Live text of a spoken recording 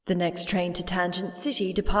The next train to Tangent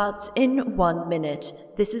City departs in 1 minute.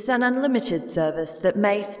 This is an unlimited service that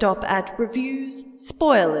may stop at reviews,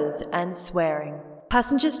 spoilers, and swearing.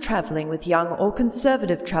 Passengers travelling with young or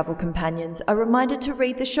conservative travel companions are reminded to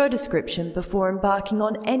read the show description before embarking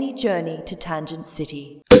on any journey to Tangent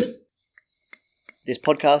City. This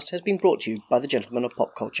podcast has been brought to you by the Gentlemen of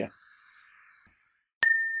Pop Culture.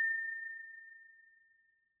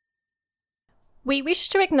 We wish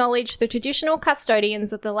to acknowledge the traditional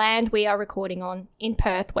custodians of the land we are recording on in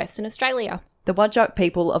Perth, Western Australia. The Whadjuk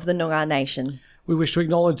people of the Noongar Nation. We wish to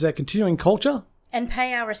acknowledge their continuing culture and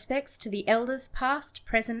pay our respects to the elders past,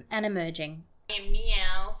 present and emerging.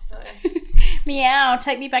 Meow, so... Meow,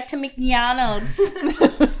 take me back to McDonald's.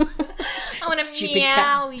 I want a Stupid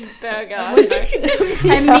meowy burger.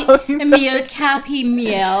 A meal cowpea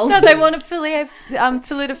meal. No, they want a fillet of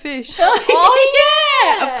fish.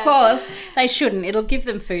 Oh, yeah, of course. They shouldn't. It'll give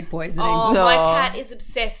them food poisoning. Oh, No. my cat is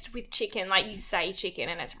obsessed with chicken. Like, you say chicken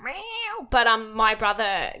and it's meow. But my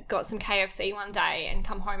brother got some KFC one day and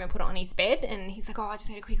come home and put it on his bed. And he's like, oh, I just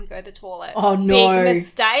need to quickly go to the toilet. Oh, no. Big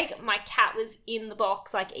mistake. My cat was in the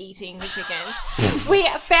box, like, eating the chicken. We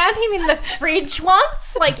found him in the fridge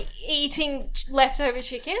once, like, eating leftover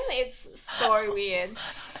chicken. It's so weird.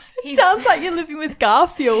 Sounds like you're living with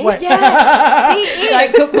Garfield. Wait. Yeah, he is.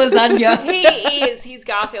 Don't cook lasagna. He is. He's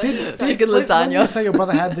Garfield. He's so Chicken When lasagna. you say your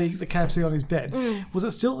brother had the KFC on his bed, was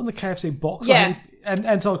it still in the KFC box? Yeah.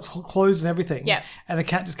 And so it's closed and everything. Yeah. And the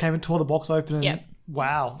cat just came and tore the box open and Yeah.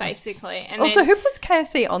 wow. basically. And Also, then, who puts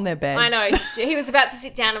KFC on their bed? I know. He was about to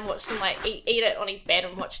sit down and watch some, like, eat it on his bed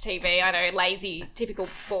and watch TV. I know, lazy, typical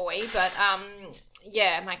boy. But,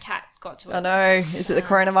 yeah, my cat got to it. I know. Is it the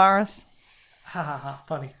coronavirus? Ha ha ha.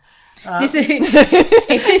 Funny.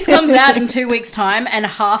 If this comes out in 2 weeks' time and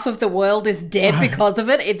half of the world is dead because of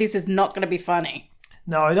it, this is not going to be funny.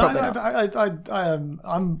 No, I'm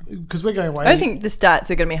because we're going away. I don't think the stats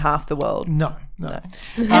are going to be half the world. No.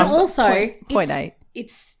 And also, point eight.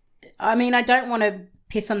 It's, I mean, I don't want to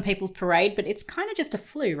piss on people's parade, but it's kind of just a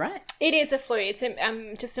flu, right? It is a flu. It's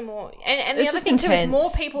just a more... And the It's other just thing, too, is intense. more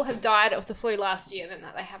people have died of the flu last year than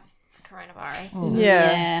that they have coronavirus.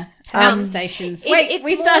 Yeah. Stations. it's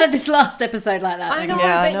we more- started this last episode like that. I know,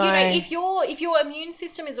 Yeah, I but you know. know, if your immune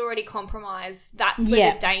system is already compromised, that's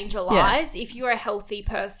where the danger lies. If you're a healthy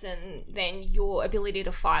person, then your ability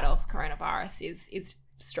to fight off coronavirus is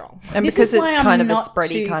strong. And This because is it's why I'm kind of a not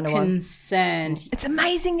spready too kind of one. concerned. It's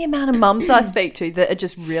amazing the amount of mums I speak to that are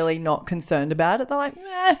just really not concerned about it. They're like,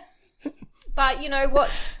 eh. But you know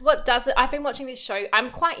what does it? I've been watching this show.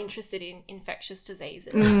 I'm quite interested in infectious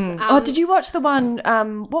diseases. Did you watch the one,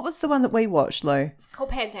 what was the one that we watched, Lou? It's called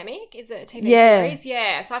Pandemic. Is it a TV Yeah. series?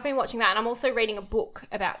 Yeah. So I've been watching that, and I'm also reading a book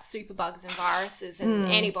about superbugs and viruses and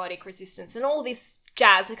antibiotic resistance and all this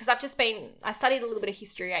jazz, because I studied a little bit of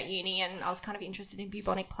history at uni, and I was kind of interested in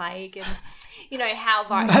bubonic plague and, you know, how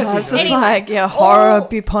viruses... It's just like, horror,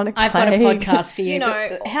 bubonic I've got a plague. podcast for you. You know-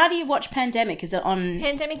 but how do you watch Pandemic? Is it on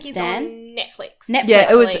Pandemic is Stan? on Netflix. Yeah,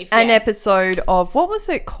 it I was believe, an yeah. episode of, what was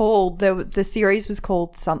it called? The series was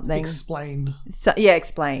called something. Explained.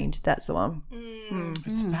 Explained. That's the one.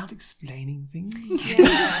 It's about explaining things.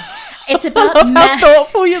 It's about How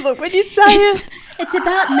thoughtful you look when you say it. it's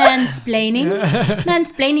about mansplaining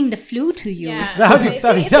the flu to you. Yeah. That'd be It's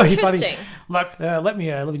funny. interesting. Look, let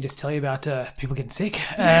me just tell you about people getting sick.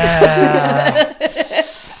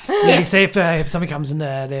 You say if somebody comes and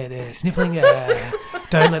they're sniffling,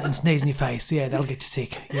 don't let them sneeze in your face. Yeah, that'll get you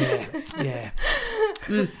sick. Yeah.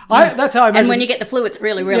 That's how I imagine. And when you get the flu, it's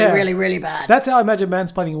really, really, Yeah. really, really bad. That's how I imagine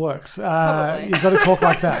mansplaining works. You've got to talk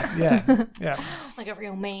like that. Yeah. Like a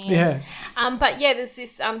real man. Yeah. But yeah, there's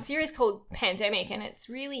this series called Pandemic, and it's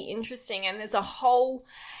really interesting. And there's a whole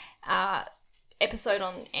episode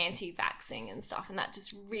on anti-vaxxing and stuff, and that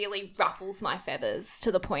just really ruffles my feathers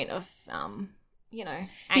to the point of, anger.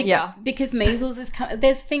 Yeah. Because measles is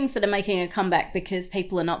there's things that are making a comeback because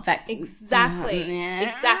people are not vaccinated. Exactly.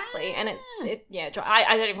 Yeah. Exactly. And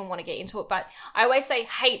I don't even want to get into it, but I always say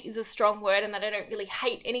hate is a strong word and that I don't really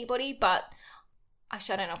hate anybody, but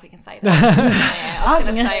actually I don't know if we can say that. Yeah, I was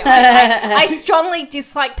going to say I strongly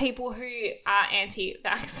dislike people who are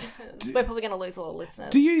anti-vax. We're probably going to lose a lot of listeners.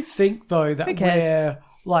 Do you think though that cares?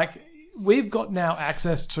 we've got now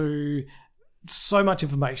access to so much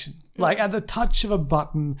information? Like at the touch of a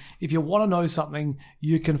button, if you want to know something,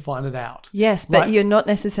 you can find it out. Yes, but Like- you're not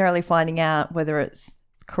necessarily finding out whether it's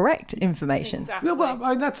correct information. Exactly. Well,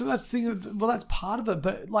 I mean, that's the thing. Well, that's part of it.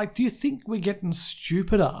 But like, do you think we're getting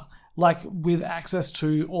stupider, like with access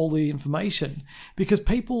to all the information? Because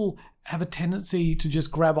people have a tendency to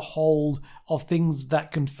just grab a hold of things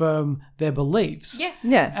that confirm their beliefs. Yeah.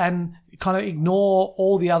 Yeah. And kind of ignore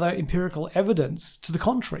all the other empirical evidence to the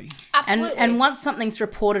contrary. Absolutely. And once something's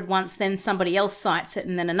reported once, then somebody else cites it,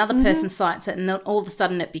 and then another person cites it, and then all of a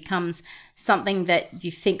sudden it becomes something that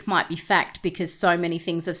you think might be fact because so many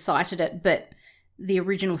things have cited it, but the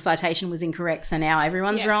original citation was incorrect, so now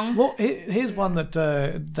everyone's wrong. Well, here's one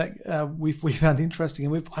that we found interesting,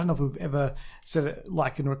 and I don't know if we've ever said it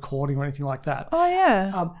like in a recording or anything like that. Oh,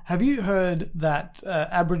 yeah. Have you heard that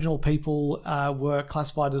Aboriginal people were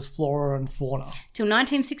classified as flora and fauna? Till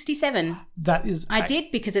 1967. That is... I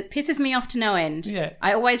did, because it pisses me off to no end. Yeah.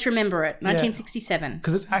 I always remember it, 1967.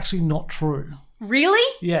 Because it's actually not true.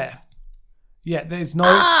 Really? Yeah. Yeah, there was no...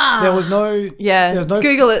 Yeah, there's no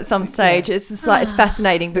Google it some stage. It's just like, it's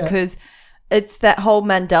fascinating because it's that whole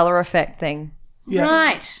Mandela effect thing. Yeah.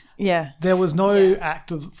 Right. Yeah. There was no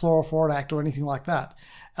act of Flora Fauna Act or anything like that.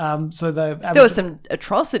 So There were some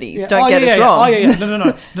atrocities, Yeah. don't get us wrong. Oh, yeah.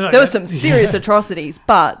 No. There were some serious atrocities,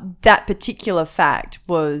 but that particular fact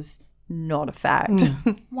was not a fact.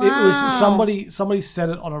 Wow. It was somebody said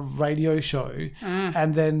it on a radio show,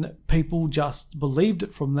 and then people just believed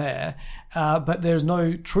it from there. But there's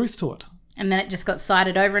no truth to it. And then it just got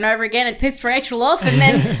cited over and over again. It pissed Rachel off, and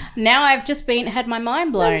then now I've just had my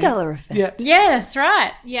mind blown. Mandela effect. Yeah. Yeah, that's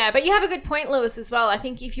right. Yeah, but you have a good point, Lewis, as well. I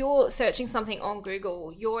think if you're searching something on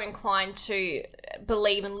Google, you're inclined to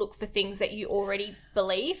believe and look for things that you already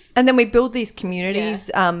believe. And then we build these communities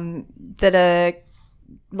that are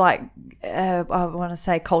like, I want to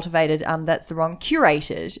say cultivated, that's the wrong,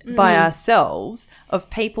 curated by ourselves of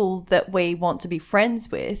people that we want to be friends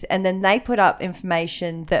with. And then they put up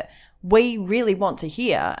information that we really want to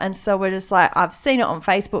hear. And so we're just like, I've seen it on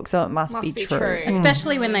Facebook, so it must be true.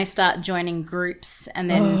 Especially when they start joining groups, and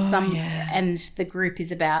then and the group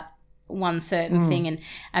is about one certain thing. And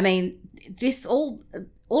I mean, this all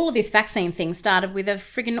of this vaccine thing started with a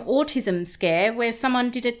friggin' autism scare where someone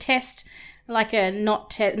did a test, like a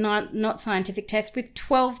not scientific test, with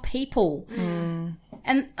 12 people.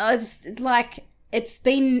 And I was like, it's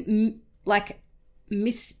been like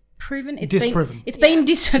disproven. Thank you. It's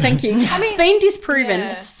been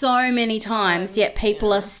disproven so many times, yet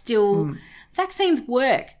people are still... Vaccines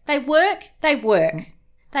work. They work.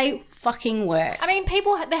 They fucking work. I mean,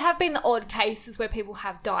 there have been the odd cases where people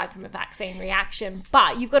have died from a vaccine reaction,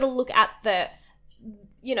 but you've got to look at the,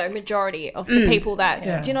 majority of the people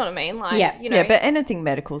that, do you know what I mean? Like, Yeah, but anything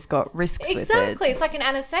medical's got risks with it. Exactly. It's like an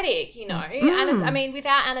anesthetic, I mean,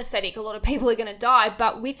 without anesthetic, a lot of people are going to die,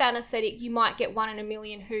 but with anesthetic, you might get 1 in a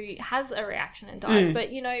million who has a reaction and dies. But,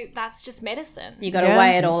 that's just medicine. You got to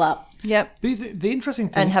weigh it all up. Yep. The interesting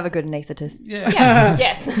thing... And have a good anaesthetist. Yeah.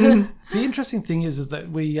 Yes. The interesting thing is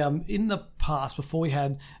that we, in the past, before we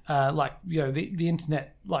had, the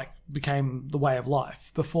internet, became the way of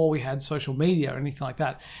life, before we had social media or anything like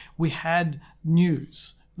that, we had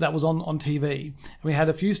news that was on TV. And we had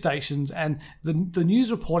a few stations, and the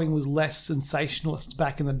news reporting was less sensationalist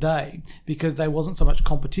back in the day because there wasn't so much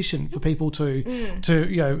competition for people to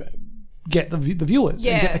get the viewers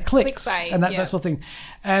and get the clicks and that sort of thing.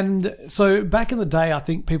 And so back in the day, I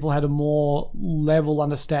think people had a more level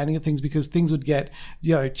understanding of things because things would get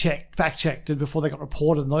fact-checked before they got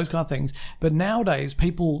reported and those kind of things. But nowadays,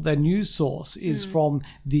 their news source is from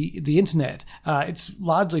the internet. It's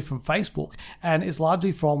largely from Facebook, and it's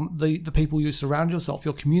largely from the people you surround yourself,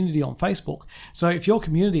 your community on Facebook. So if your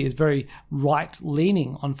community is very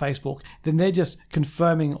right-leaning on Facebook, then they're just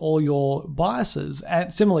confirming all your biases.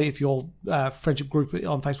 And similarly, if your friendship group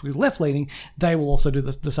on Facebook is left-leaning, they will also do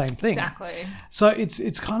the same thing. Exactly. So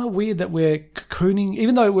it's kind of weird that we're cocooning,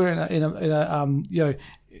 even though we're in a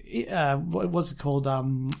what's it called?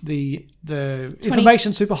 The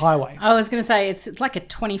information superhighway. I was going to say it's like a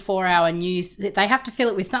 24-hour news. They have to fill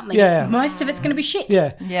it with something. Yeah. Most of it's going to be shit.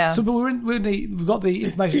 Yeah. So, but we've got the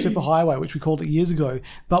information superhighway, which we called it years ago,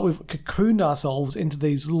 but we've cocooned ourselves into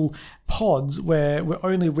these little pods where we're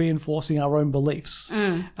only reinforcing our own beliefs,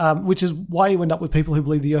 which is why you end up with people who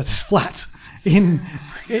believe the Earth is flat.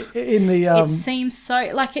 It seems so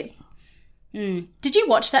like it. Did you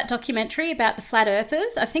watch that documentary about the flat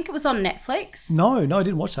earthers? I think it was on Netflix. No, I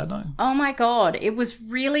didn't watch that, no. Oh my God. It was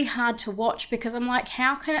really hard to watch because I'm like,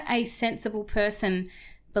 how can a sensible person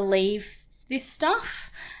believe this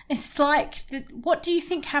stuff? It's like, what do you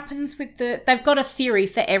think happens with they've got a theory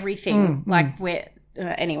for everything.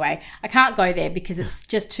 Anyway, I can't go there because it's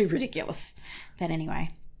just too ridiculous. But anyway.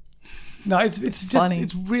 No, it's just,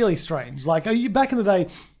 it's really strange. Like back in the day,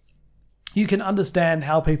 you can understand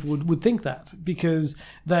how people would think that, because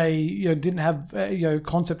they didn't have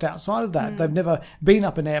concept outside of that. They've never been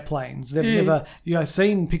up in airplanes. They've never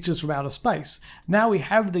seen pictures from outer space. Now we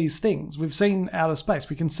have these things. We've seen outer space.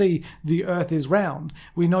 We can see the Earth is round.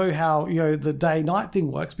 We know how the day-night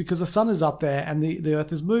thing works because the sun is up there and the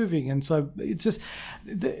Earth is moving. And so it's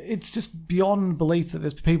just beyond belief that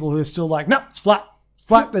there's people who are still like, no, it's flat.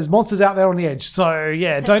 There's monsters out there on the edge. So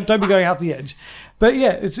yeah, don't be going out the edge. But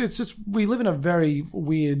yeah, it's just we live in a very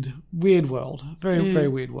weird world. Very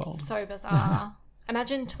weird world. So bizarre.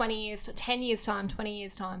 Imagine 20 years, 10 years time, 20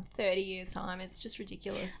 years time, 30 years time. It's just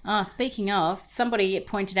ridiculous. Speaking of, somebody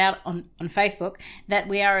pointed out on Facebook that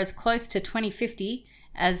we are as close to 2050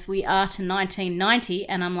 as we are to 1990,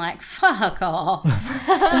 and I'm like, fuck off.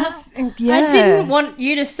 I didn't want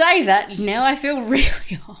you to say that. Now I feel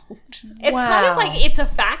really old. It's kind of like it's a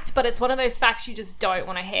fact, but it's one of those facts you just don't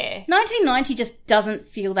want to hear. 1990 just doesn't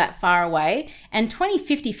feel that far away, and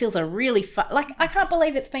 2050 feels a really I can't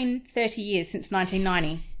believe it's been 30 years since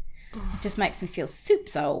 1990. It just makes me feel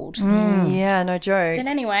soups old. Yeah, no joke. But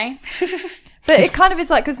anyway. But it kind of is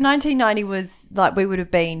like, because 1990 was like we would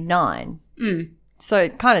have been 9. So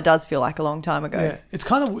it kind of does feel like a long time ago. Yeah, it's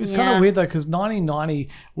kind of weird though, because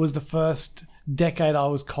 1990 was the first decade I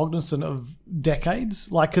was cognizant of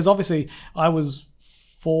decades. Like, because obviously I was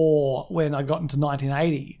 4 when I got into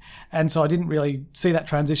 1980, and so I didn't really see that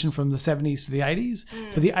transition from the 70s to the 80s.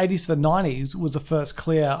 But the 80s to the 90s was the first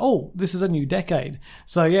clear, this is a new decade.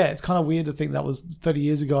 So yeah, it's kind of weird to think that was 30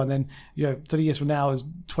 years ago, and then 30 years from now is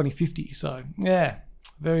 2050. So yeah.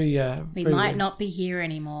 We might weird. not be here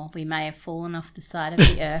anymore. We may have fallen off the side of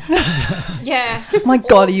the earth. Yeah. My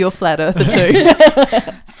God, are you a flat earther too?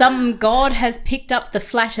 Some god has picked up the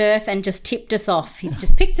flat earth and just tipped us off. He's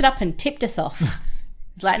just picked it up and tipped us off.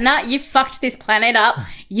 It's like, nah, you fucked this planet up.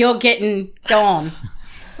 You're getting gone.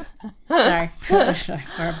 Sorry. Where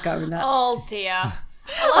I'm going with that. Oh, dear.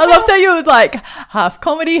 I love that you was like half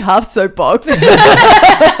comedy, half soapbox.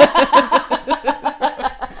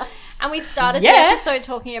 And we started the episode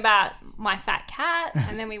talking about my fat cat,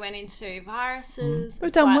 and then we went into viruses.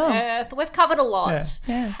 We've done flat well. Earth. We've covered a lot.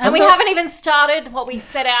 Yeah. And we haven't even started what we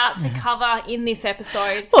set out to cover in this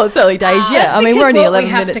episode. Well, it's early days, yeah. I mean, we're only 11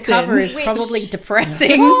 minutes in. What we have to cover is probably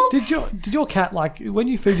depressing. Did your cat, like, when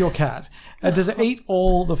you feed your cat, does it eat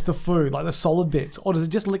all the food, like the solid bits, or does it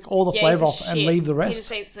just lick all the flavour off and leave the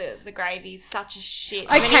rest? He just eats the gravy. He's such a shit.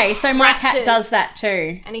 Okay, so my cat does that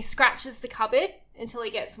too. And he scratches the cupboard until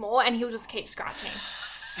he gets more, and he'll just keep scratching.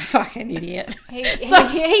 Fucking idiot. He is.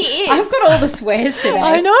 I've got all the swears today.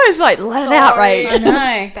 I know, it's like, let it out, Rach. I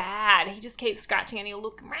know. Bad. He just keeps scratching, and he'll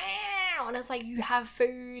look, meow, and it's like, you have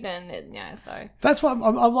food, and so. That's what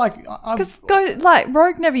I'm like. Because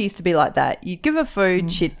Rogue never used to be like that. You'd give her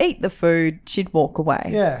food, she'd eat the food, she'd walk away.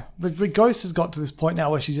 Yeah, but Ghost has got to this point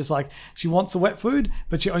now where she's just like, she wants the wet food,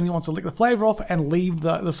 but she only wants to lick the flavour off and leave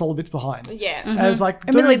the solid bits behind. Yeah. And it's like,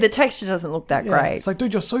 Admittedly, the texture doesn't look that great. It's like,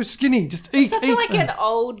 dude, you're so skinny. Just eat, Such eat. like an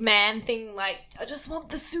old man thing, like, I just want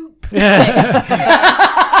the soup.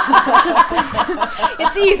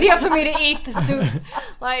 It's easier for me to eat the soup.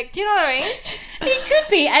 Like, do you know what I mean? It could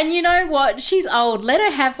be. And you know what? She's old. Let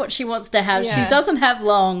her have what she wants to have. Yeah. She doesn't have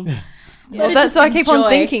long. Well, that's what I keep on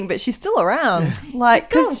thinking, but she's still around. Like,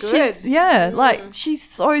 because good. she's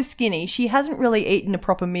so skinny. She hasn't really eaten a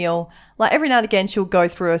proper meal. Like, every now and again, she'll go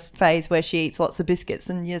through a phase where she eats lots of biscuits,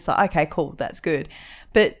 and you're just like, okay, cool, that's good.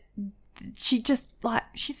 But she just, like,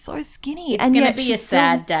 she's so skinny. It's going to be a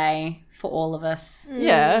sad day for all of us.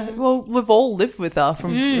 Yeah. Well, we've all lived with her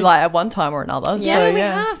from, like, at one time or another. Yeah, so, we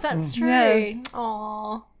yeah. have. That's true. Yeah.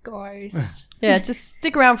 Aw, Ghost. Yeah, just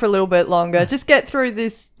stick around for a little bit longer. Just get through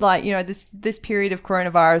this, like, this period of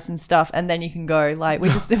coronavirus and stuff, and then you can go. Like,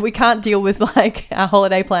 we can't deal with, like, our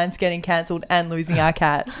holiday plans getting cancelled and losing our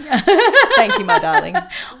cat. Thank you, my darling.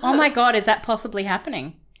 Oh my God, is that possibly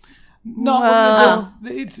happening? No,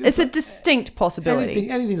 it's a distinct possibility.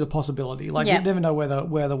 Anything's a possibility. Like, Yeah. you never know where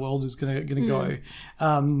the world is going to go.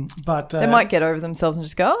 But They might get over themselves and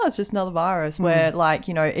just go, oh, it's just another virus. Where, like,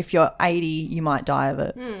 if you're 80, you might die of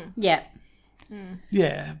it. Yeah.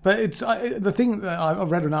 Yeah, but it's the thing that I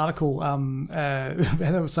read an article and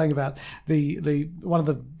it was saying about the one of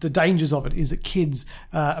the dangers of it is that kids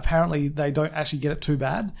apparently they don't actually get it too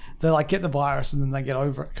bad. They like get the virus and then they get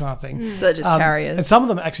over it kind of thing. So they're just carriers. And some of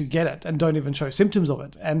them actually get it and don't even show symptoms of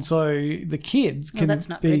it. And so the kids can that's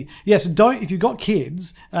not be good. yes. If you've got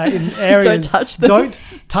kids in areas, Don't touch them. Don't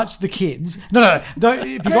touch the kids. No. Don't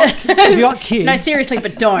if you got kids. No, seriously,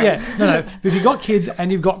 but don't. Yeah, no. But if you've got kids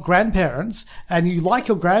and you've got grandparents and you like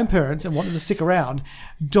your grandparents and want them to stick around,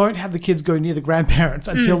 don't have the kids go near the grandparents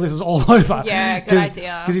until this is all over. Yeah, good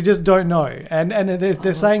idea. Because you just don't know. And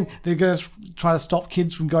they're saying they're going to try to stop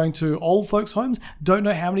kids from going to old folks' homes. Don't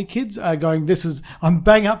know how many kids are going, I'm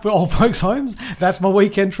bang up for old folks' homes. That's my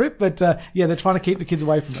weekend trip. But they're trying to keep the kids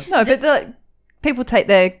away from it. No, but people take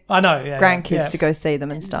their grandkids to go see them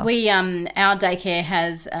and stuff. We our daycare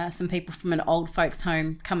has some people from an old folks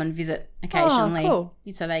home come and visit occasionally, cool.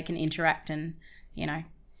 so they can interact and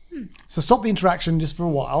So stop the interaction just for a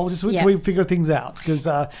while, just until we figure things out. Because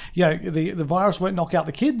the virus won't knock out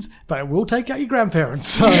the kids, but it will take out your grandparents.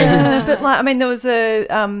 So. Yeah, but there was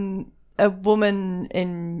a woman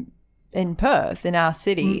in Perth, in our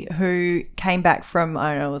city, who came back from,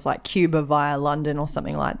 I don't know, it was like Cuba via London or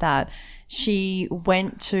something like that. She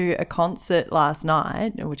went to a concert last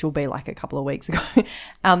night, which will be like a couple of weeks ago,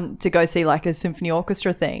 to go see like a symphony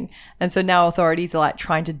orchestra thing. And so now authorities are like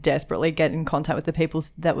trying to desperately get in contact with the people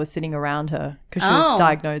that were sitting around her because she was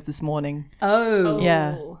diagnosed this morning. Oh.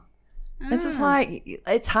 Yeah. It's just like,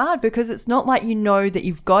 it's hard because it's not like you know that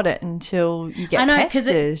you've got it until you get tested. I know, because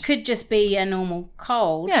it could just be a normal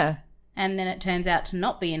cold. Yeah. And then it turns out to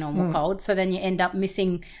not be a normal cold. So then you end up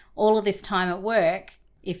missing all of this time at work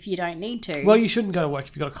if you don't need to. Well, you shouldn't go to work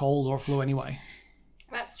if you've got a cold or a flu anyway.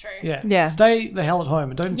 That's true. Yeah. Stay the hell at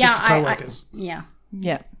home and don't infect your co-workers. Yeah.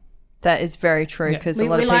 That is very true because a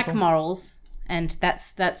lot we of people... like morals, and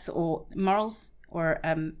that's all morals or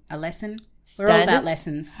a lesson. We're all Standards? about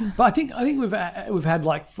lessons. But I think we've had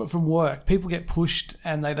like from work, people get pushed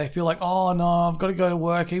and they feel like, oh no, I've got to go to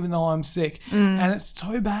work even though I'm sick, and it's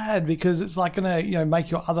so bad because it's like gonna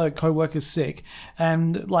make your other co-workers sick,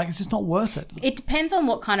 and like it's just not worth it. It depends on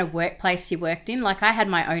what kind of workplace you worked in. Like I had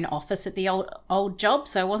my own office at the old job,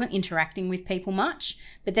 so I wasn't interacting with people much.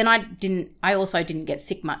 But then I also didn't get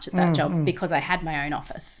sick much at that job because I had my own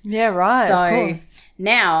office. Yeah, right. So of course.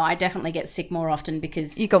 now I definitely get sick more often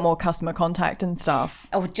because You got more customer contact and stuff.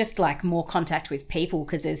 or just like more contact with people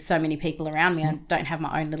because there's so many people around me. I don't have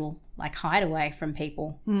my own little like hideaway from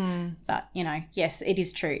people. But yes, it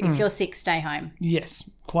is true. If you're sick, stay home. Yes,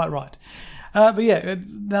 quite right. But yeah,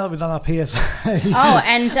 now that we've done our PSA. Oh,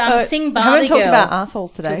 and sing I Barbie haven't talked Girl about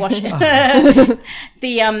assholes to today. wash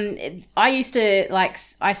I used to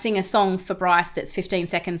I sing a song for Bryce that's 15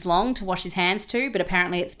 seconds long to wash his hands to, but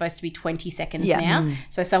apparently it's supposed to be 20 seconds now.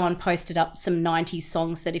 So someone posted up some 90s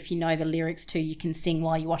songs that if you know the lyrics to, you can sing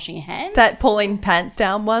while you're washing your hands. That pulling pants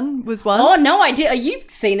down one was one. Oh no, I did.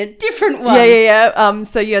 You've seen a different one. Yeah.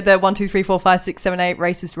 So the 1, 2, 3, 4, 5, 6, 7, 8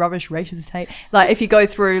 racist rubbish, racist hate. Like if you go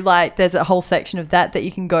through, like there's a whole section of that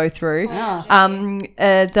you can go through.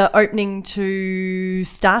 The opening to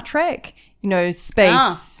Star Trek,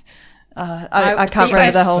 space. I can't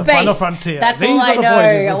remember the whole. Final Frontier. That's These all are I the know.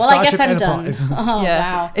 voyages of Well, I guess Starship I'm Enterprise. done. Oh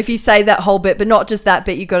wow. If you say that whole bit, but not just that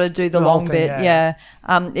bit, you got to do the long whole bit. thing, Yeah.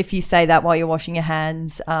 If you say that while you're washing your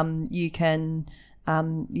hands, you can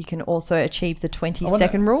also achieve the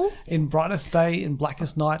 20-second rule. In brightest day, in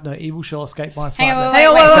blackest night, no evil shall escape my sight. Hang on, Wait.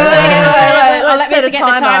 Let Let's me set a get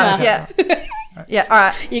the timer. Yeah. Yeah. All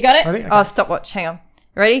right. You got it? Ready? Okay. Oh, stopwatch. Hang on.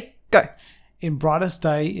 Ready? Go. In brightest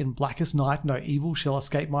day, in blackest night, no evil shall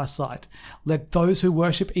escape my sight. Let those who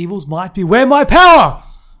worship evil's might beware my power.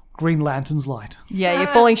 Green Lantern's light. Yeah, you're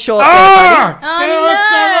falling short there, buddy.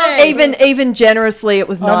 Oh no. Even generously, it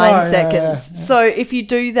was 9 seconds. yeah. So if you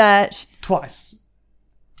do that, Twice.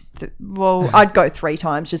 I'd go 3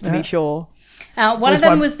 times just to be sure. One of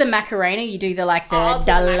them was the Macarena. You do the Macarena.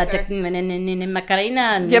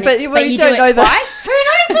 Yeah, but you you don't do know it that. twice. Who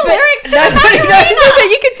knows the lyrics? Nobody knows it, but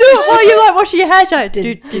you can do it while you're like washing your hands out.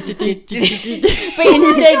 But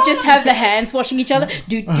instead, just have the hands washing each other.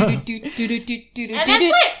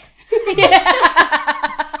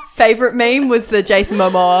 Favorite meme was the Jason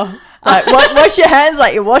Momoa. Like, wash your hands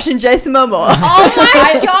like you're washing Jason Momoa. Oh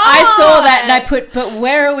my god! I saw that and I put, but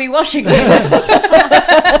where are we washing them?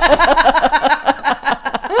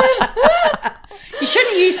 You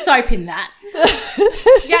shouldn't use soap in that.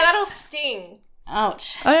 Yeah, that'll sting.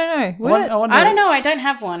 Ouch. I don't know. What? I don't know. I don't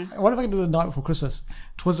have one. What if I could do the night before Christmas?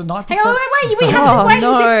 'Twas the night Hang before. on, wait. We have to wait.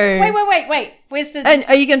 no. Wait. Where's the And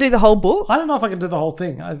are you going to do the whole book? I don't know if I can do the whole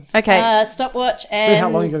thing. Okay. stopwatch and See how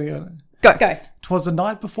long you're going to go. Go. 'Twas the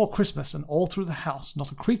night before Christmas, and all through the house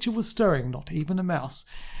not a creature was stirring, not even a mouse.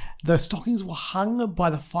 The stockings were hung by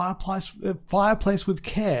the fireplace with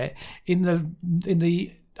care in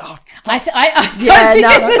the. Oh, Yeah,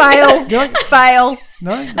 no, fail.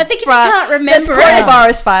 no, I think if you can't remember That's it.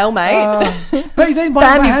 coronavirus fail, mate. but then my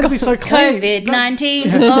hands be so clean.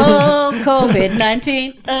 COVID-19. Oh,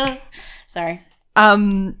 COVID-19. Oh. Sorry.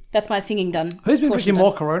 That's my singing done. Who's been Portion drinking done.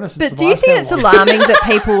 more Corona since the But do you Vice think it's came along? alarming that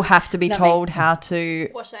people have to be Not told how to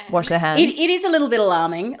Wash their hands. It is a little bit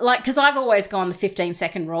alarming, like, because I've always gone the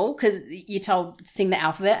 15-second rule, because you're told sing the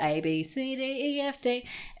alphabet A, B, C, D, E, F, D.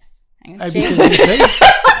 Hang on, ABC,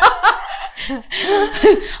 G.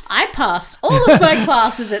 I passed all of my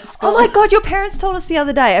classes at school. Oh my God, your parents told us the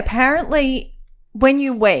other day. Apparently, when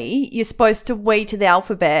you wee, you're supposed to wee to the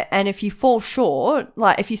alphabet. And if you fall short,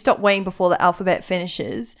 like if you stop weeing before the alphabet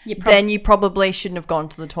finishes, then you probably shouldn't have gone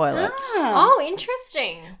to the toilet. Oh,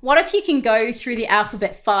 interesting. What if you can go through the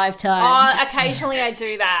alphabet 5 times? Oh, occasionally I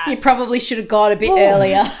do that. You probably should have gone a bit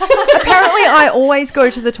earlier. Apparently, I always go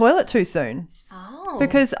to the toilet too soon. Oh.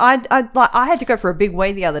 Because I had to go for a big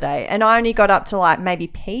wee the other day, and I only got up to like maybe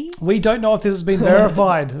pee. We don't know if this has been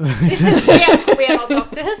verified. we are not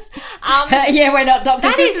doctors. Yeah, we're not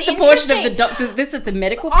doctors. That This is is the portion of the interesting. doctors. This is the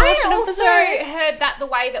medical I portion of the also show. heard that the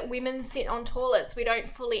way that women sit on toilets, we don't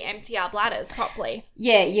fully empty our bladders properly.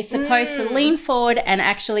 Yeah, you're supposed to lean forward and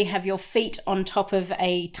actually have your feet on top of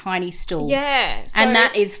a tiny stool. Yeah. So And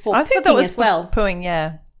that is for I thought that pooping was as well. pooing,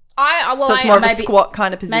 yeah. well, So it's more of a maybe- squat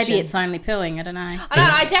kind of position. Maybe it's only pooing. I don't know. I don't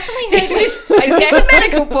know, I definitely heard this. This is the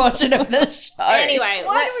medical portion of the show. Anyway,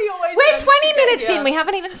 Why do we always we're manage 20 to get minutes here? in. We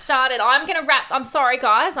haven't even started. I'm going to wrap. I'm sorry,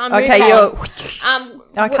 guys. I'm Okay, moving you're on.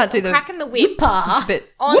 I can't do the cracking the whip. it's a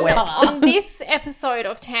bit On, wet. on this episode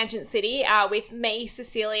of Tangent City, with me,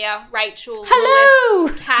 Cecilia, Rachel, Hello.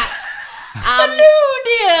 Lewis, Kat.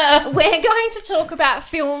 Hello, dear. We're going to talk about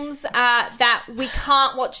films that we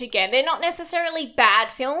can't watch again. They're not necessarily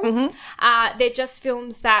bad films. They're just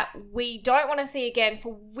films that we don't want to see again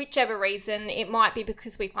for whichever reason. It might be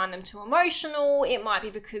because we find them too emotional. It might be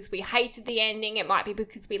because we hated the ending. It might be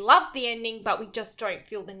because we loved the ending, but we just don't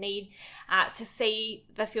feel the need to see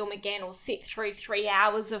the film again or sit through 3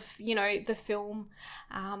 hours of, the film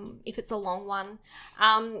if it's a long one.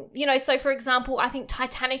 So for example, I think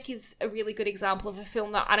Titanic is a really good example of a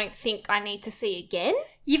film that I don't think I need to see again.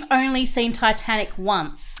 You've only seen Titanic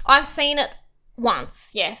once. I've seen it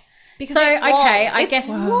once, yes. Because So, it's long. okay, I It's guess-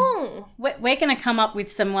 long. We're going to come up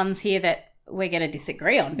with some ones here that we're going to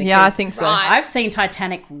disagree on. Because Yeah, I think so. Right. I've seen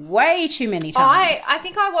Titanic way too many times. I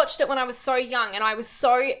think I watched it when I was so young and I was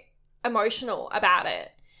so emotional about it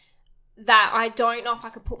that I don't know if I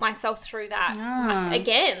could put myself through that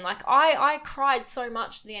again. Like, I cried so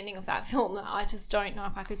much at the ending of that film that I just don't know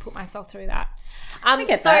if I could put myself through that. I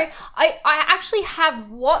get so that. I actually have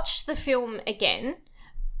watched the film again,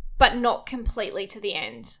 but not completely to the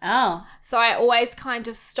end. Oh. So I always kind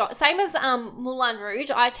of stop. Same as Moulin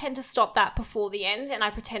Rouge, I tend to stop that before the end and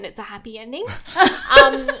I pretend it's a happy ending.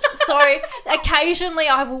 So occasionally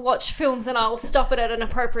I will watch films and I'll stop it at an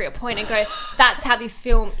appropriate point and go, that's how this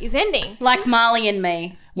film is ending. Like Marley and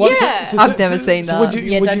Me. What- Yeah. I've never seen that. Would you,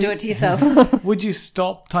 Yeah, would don't you- do it to yourself. Would you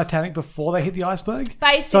stop Titanic before they hit the iceberg?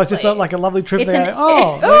 Basically. So it's just like a lovely trip It's there. an-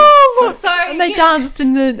 Oh, Oh, look. So, And they yeah. danced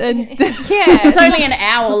and Yeah. It's only an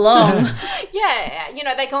hour long. Yeah.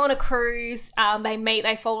 They go on a cruise, they meet,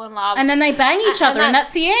 they fall in love. And then they bang each other and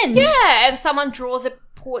that's the end. yeah, if someone draws a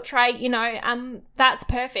portrait, that's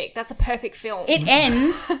perfect. That's a perfect film. It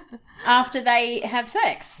ends after they have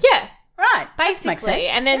sex. yeah. Right. Basically, Makes sense.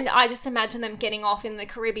 and then I just imagine them getting off in the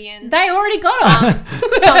Caribbean They already got off.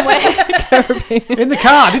 somewhere. in the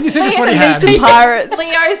car. Didn't you see this one he had? some pirates.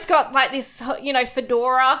 Leo's got like this,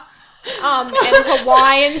 fedora, and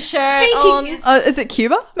Hawaiian shirt on. Is it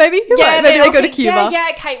Cuba? Maybe? Yeah, Maybe they're they go to off- Cuba.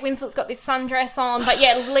 Yeah, Kate Winslet's got this sundress on, but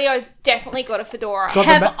yeah, Leo's definitely got a fedora. Got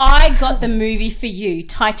Have the I got the movie for you?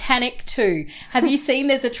 Titanic 2. Have you seen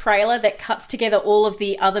there's a trailer that cuts together all of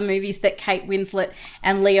the other movies that Kate Winslet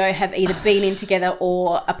and Leo have either been in together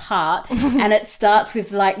or apart? And it starts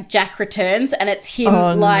with like Jack Returns and it's him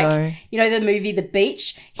Oh, no. the movie The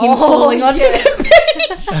Beach, him falling onto the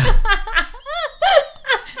beach.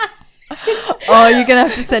 Oh, you're going to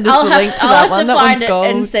have to send us the link to that one. That one's it gold.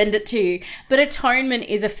 and send it to you. But Atonement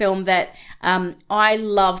is a film that I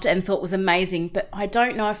loved and thought was amazing, but I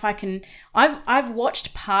don't know if I can. I've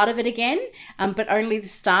watched part of it again, but only the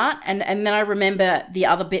start, and then I remember the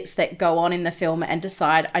other bits that go on in the film and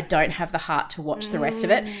decide I don't have the heart to watch the rest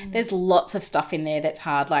of it. There's lots of stuff in there that's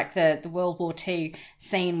hard, like the World War II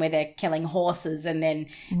scene where they're killing horses, and then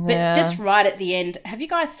but just right at the end. Have you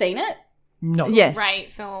guys seen it? No. Yes. Great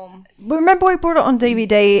film. Remember we bought it on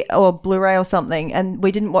DVD or Blu-ray or something and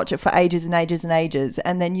we didn't watch it for ages and ages and ages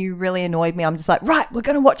and then you really annoyed me. I'm just like, right, we're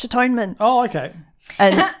going to watch Atonement. Oh, okay.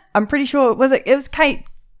 And I'm pretty sure, it was Kate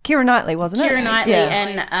Keira Knightley, wasn't it? Keira Knightley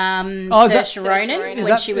Yeah. and Oh, is that- Saoirse Ronan Is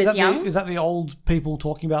when she was young. Is that the old people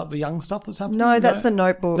talking about the young stuff that's happening? No, that's The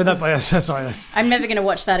Notebook. The Notebook. Sorry. That's, I'm never going to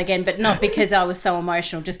watch that again, but not because I was so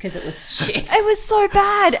emotional, just because it was shit. It was so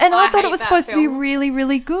bad, and I thought hate it was that supposed to be film. really,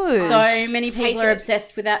 really good. So many people Hate are it.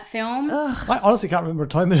 obsessed with that film. I honestly can't remember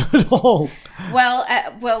Atonement at all.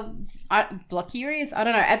 Block your ears. I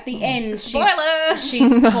don't know. At the end, Spoiler!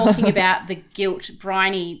 she's talking about the guilt.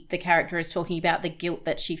 Bryony, the character, is talking about the guilt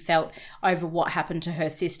that she felt over what happened to her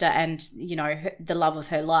sister and, you know, the love of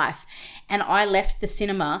her life. And I left the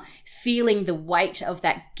cinema feeling the weight of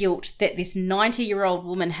that guilt that this 90-year-old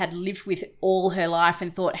woman had lived with all her life,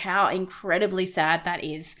 and thought how incredibly sad that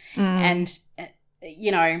is. And,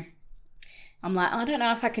 you know, I'm like, I don't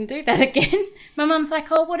know if I can do that again. My mum's like,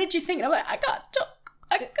 oh, what did you think? And I'm like, I got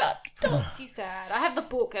Too sad. I have the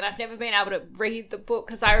book and I've never been able to read the book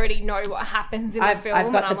because I already know what happens in the film.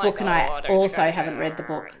 I've got and the I'm book like, and I don't also go haven't there. read the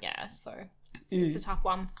book. Yeah, so it's a tough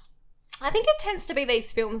one. I think it tends to be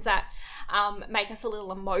these films that make us a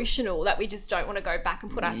little emotional that we just don't want to go back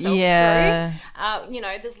and put ourselves through. You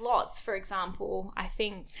know, there's lots, for example, I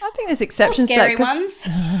think there's exceptions to scary that. 'Cause-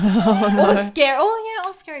 ones.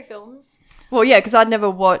 all scary films. Well, yeah, because I'd never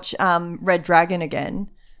watch Red Dragon again.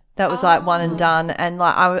 That was like one and done, and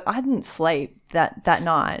like I didn't sleep that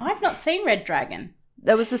night. I've not seen Red Dragon.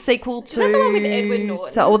 There was the sequel to that the one with Edward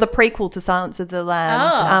Norton? or the prequel to Silence of the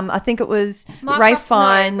Lambs. Oh. I think it was Mark Ray Ruff-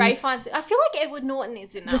 Fiennes. No, Ray Fiennes. I feel like Edward Norton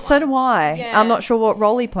is in that one. So do I. Yeah. I'm not sure what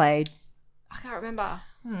role he played. I can't remember.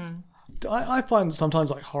 I find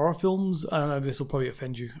sometimes like horror films, I don't know, this will probably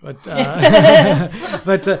offend you, but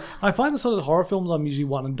but I find the sort of horror films I'm usually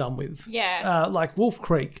one and done with. Yeah. Like Wolf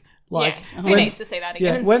Creek. Like yeah. Who needs to see that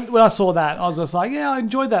Yeah, again? when I saw that, I was just like, yeah, I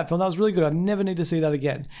enjoyed that film. That was really good. I never need to see that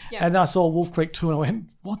again. Yeah. And then I saw Wolf Creek 2 and I went,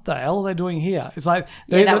 what the hell are they doing here? It's like...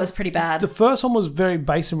 Yeah, that was pretty bad. The first one was very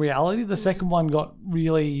based in reality. The second one got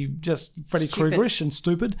really just Freddy Stupid. Kruegerish and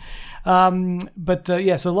stupid.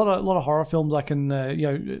 Yeah, so a lot of horror films I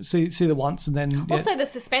can see them once and then... yeah. Also, the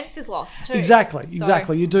suspense is lost too. Exactly.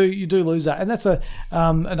 So- You do lose that, and that's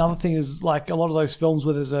another thing is like a lot of those films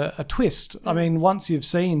where there's a twist. I mean, once you've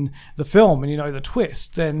seen the film and you know the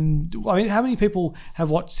twist, then I mean, how many people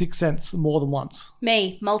have watched Sixth Sense more than once?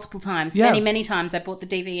 Me, multiple times. Yeah. many times. I bought the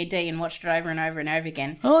DVD and watched it over and over and over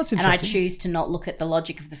again. Oh, that's And I interesting. choose to not look at the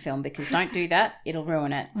logic of the film because don't do that. It'll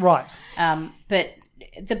ruin it. Right. But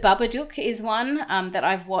The Babadook is one that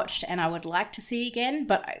I've watched and I would like to see again,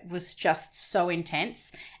 but it was just so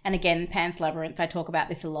intense. And again, Pan's Labyrinth, I talk about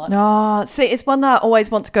this a lot. No, see, it's one that I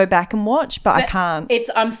always want to go back and watch, but I can't.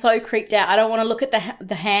 I'm so creeped out. I don't want to look at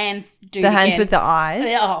the hands do The it hands again. with the eyes.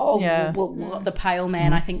 Oh, Yeah. the pale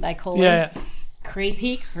man, I think they call him. Yeah.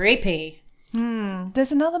 Creepy.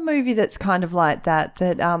 There's another movie that's kind of like that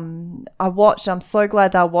I watched. I'm so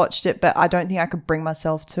glad that I watched it, but I don't think I could bring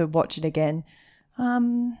myself to watch it again.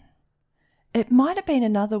 It might have been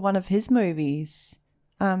another one of his movies.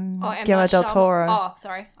 M. Guillermo Night del Shyamalan- Toro. Oh,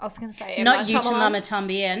 sorry. I was going to say M. Not Night You to Shyamalan. Mama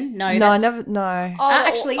Tambien. No, No, I that's... never. No. Oh,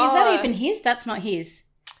 Actually, is that oh. even his? That's not his.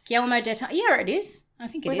 Guillermo del Toro. Yeah, it is. I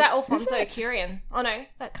think it Was is. that Alfonso Cuarón? Oh, no.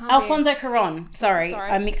 That can't Alfonso Cuarón. Sorry.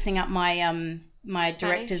 Sorry. I'm mixing up my my Spanish.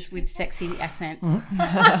 directors with sexy accents.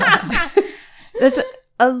 There's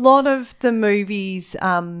a lot of the movies.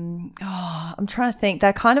 I'm trying to think.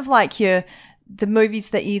 They're kind of like the movies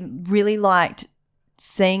that you really liked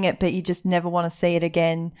seeing it, but you just never want to see it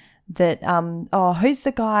again. That who's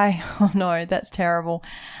the guy? Oh no, that's terrible.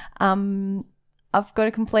 I've got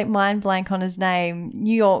a complete mind blank on his name.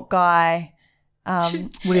 New York guy.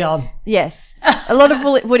 Woody Allen. Yes, a lot of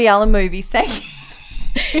Woody Allen movies. Thank you.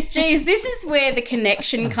 Geez, this is where the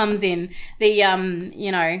connection comes in. The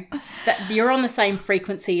that you're on the same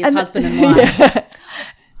frequency as husband and wife. Yeah.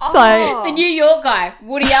 So The New York guy,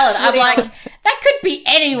 Woody Allen. I'm like, that could be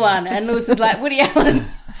anyone. And Lewis is like, Woody Allen.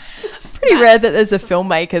 pretty rare that there's a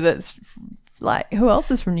filmmaker that's like, who else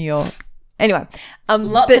is from New York? Anyway,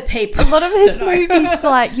 Lots but of people. A lot of his Don't know. movies,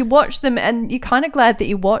 like you watch them and you're kind of glad that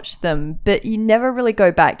you watched them, but you never really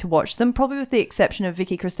go back to watch them. Probably with the exception of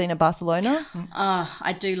Vicky Cristina Barcelona. Oh,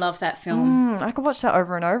 I do love that film. I could watch that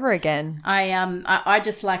over and over again. I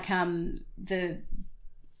just like the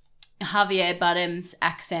Javier Bardem's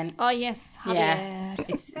accent. Oh, yes. Yeah, Javier.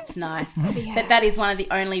 it's nice. But that is one of the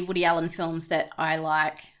only Woody Allen films that I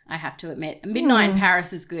like. I have to admit, Midnight in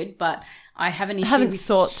Paris is good, but I have an issue haven't with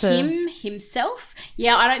sought to- himself.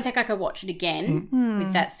 Yeah, I don't think I could watch it again.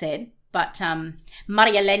 With that said, but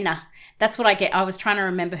Maria Elena. That's what I get. I was trying to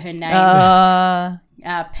remember her name.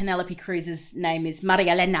 Penelope Cruz's name is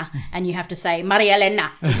Maria Elena, and you have to say Maria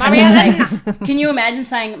Elena. Maria Elena. Can you imagine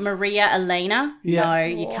saying Maria Elena? Yeah. No,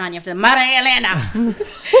 you can't. You have to Maria Elena.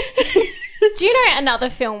 Do you know another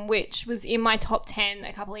film which was in my top 10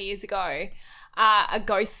 a couple of years ago? A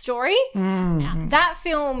Ghost Story. Now, that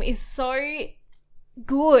film is so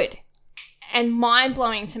good and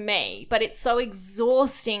mind-blowing to me, but it's so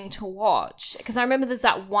exhausting to watch, because I remember there's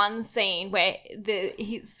that one scene where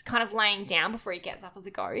he's kind of laying down before he gets up as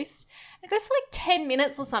a ghost. It goes for like 10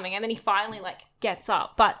 minutes or something, and then he finally like gets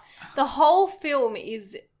up. But the whole film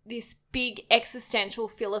is this big existential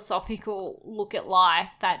philosophical look at life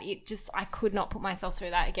that I could not put myself through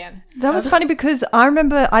that again. That was funny because I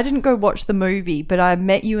remember I didn't go watch the movie, but I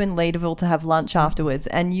met you in Leederville to have lunch afterwards,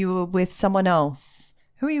 and you were with someone else.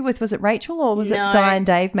 Who were you with? Was it Rachel or was it Di and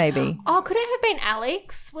Dave maybe? Oh, could it have been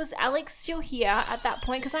Alex? Was Alex still here at that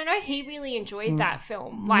point? Because I know he really enjoyed that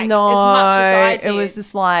film, like, as much as I did. It was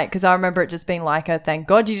just like, because I remember it just being like, thank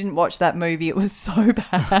God you didn't watch that movie. It was so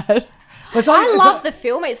bad. I love the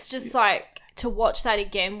film. It's just like, to watch that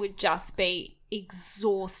again would just be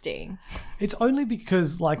exhausting. It's only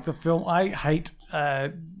because, like, the film, I hate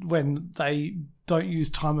when they don't use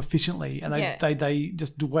time efficiently and they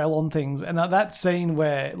just dwell on things. And that scene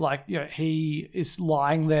where, like, you know, he is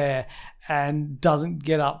lying there and doesn't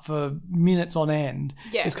get up for minutes on end.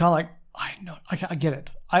 Yeah. It's kind of like, I know, I get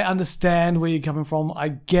it. I understand where you're coming from. I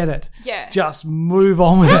get it. Yeah. Just move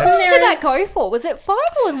on with it. How long did that go for? Was it 5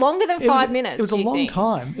 or longer than 5 minutes? It was a long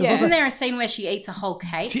time. Isn't there a scene where she eats a whole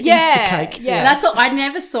cake? She eats the cake. Yeah. That's all. I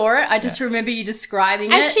never saw it. I just remember you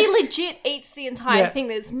describing it. And she legit eats the entire thing.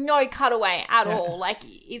 There's no cutaway at all. Like,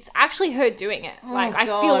 it's actually her doing it. Like, I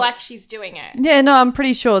feel like she's doing it. Yeah, no, I'm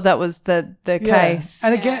pretty sure that was the case.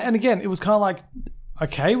 And again, it was kind of like,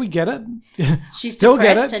 okay, we get it. She's still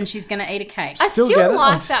depressed get it. and she's going to eat a cake. I still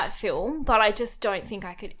like that film, but I just don't think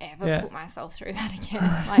I could ever put myself through that again.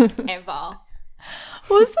 Like, ever.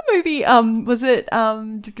 What was the movie? Was it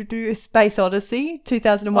Space Odyssey?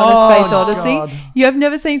 2001: A Space Odyssey. God. You have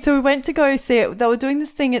never seen. So we went to go see it. They were doing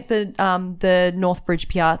this thing at the Northbridge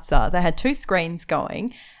Piazza. They had 2 screens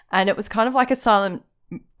going, and it was kind of like a silent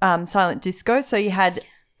disco. So you had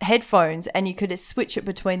headphones and you could switch it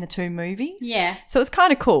between the 2 movies. Yeah. So it was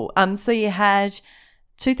kind of cool. So you had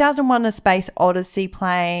 2001: A Space Odyssey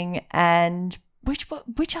playing, and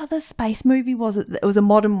which other space movie was it? It was a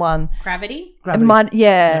modern one. Gravity?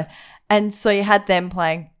 Yeah. And so you had them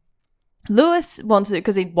playing. Lewis wanted it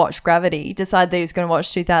because he'd watched Gravity. He decided that he was going to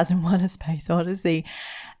watch 2001: A Space Odyssey.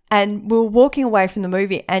 And we were walking away from the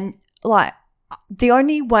movie, and like, the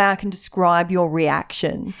only way I can describe your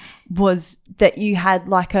reaction was that you had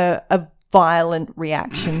like a violent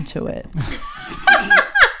reaction to it.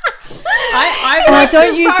 I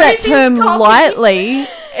don't use that term lightly.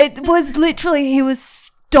 It was literally, he was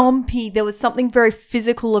stompy. There was something very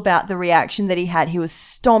physical about the reaction that he had. He was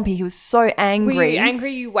stompy. He was so angry. Were you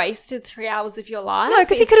angry you wasted 3 hours of your life? No,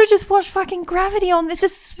 because he could have just watched fucking Gravity on there.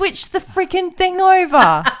 Just switch the freaking thing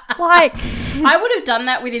over. Like, I would have done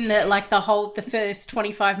that within the first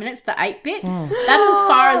 25 minutes, the ape bit. That's as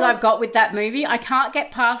far as I've got with that movie. I can't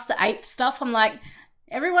get past the ape stuff. I'm like,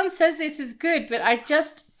 everyone says this is good, but I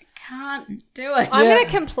just can't do it. I'm going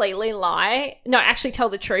to completely lie. No, actually tell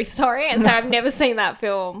the truth, sorry, and say I've never seen that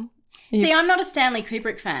film. See, I'm not a Stanley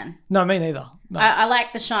Kubrick fan. No, me neither. No. I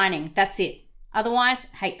like The Shining. That's it. Otherwise,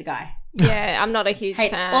 hate the guy. Yeah, I'm not a huge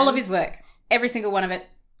fan. Hate all of his work. Every single one of it.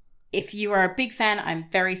 If you are a big fan, I'm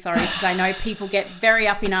very sorry, because I know people get very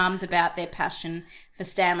up in arms about their passion for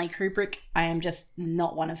Stanley Kubrick. I am just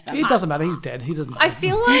not one of them. It doesn't matter. He's dead. He doesn't matter. I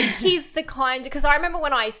feel like he's the kind, because I remember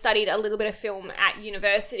when I studied a little bit of film at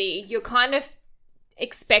university, you're kind of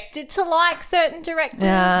expected to like certain directors.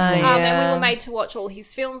 And we were made to watch all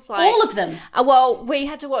his films. Like, all of them. Well, we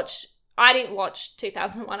had to watch... I didn't watch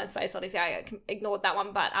 2001: A Space Odyssey. I ignored that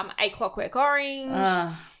one. But A Clockwork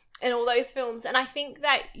Orange... and all those films. And I think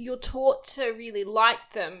that you're taught to really like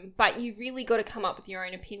them, but you really got to come up with your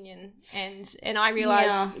own opinion. And I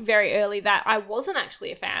realised very early that I wasn't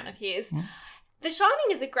actually a fan of his. The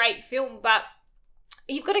Shining is a great film, but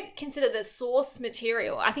you've got to consider the source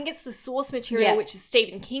material. I think it's the source material, which is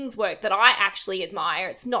Stephen King's work, that I actually admire.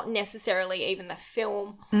 It's not necessarily even the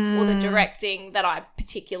film or the directing that I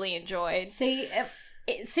particularly enjoyed. See,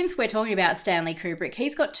 since we're talking about Stanley Kubrick,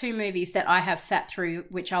 he's got 2 movies that I have sat through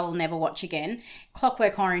which I will never watch again.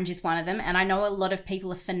 Clockwork Orange is one of them, and I know a lot of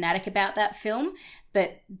people are fanatic about that film,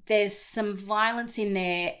 but there's some violence in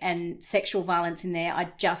there and sexual violence in there. I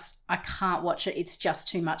can't watch it. It's just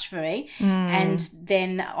too much for me. And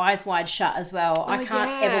then Eyes Wide Shut as well. I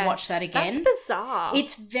can't ever watch that again. That's bizarre.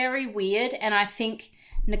 It's very weird, and I think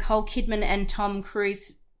Nicole Kidman and Tom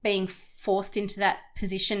Cruise being forced into that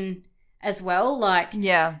position as well, like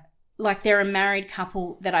they're a married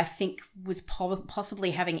couple that I think was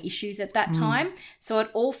possibly having issues at that time, so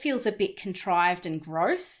it all feels a bit contrived and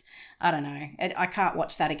gross. I don't know, I can't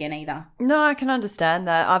watch that again either. No, I can understand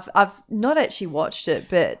that. I've not actually watched it,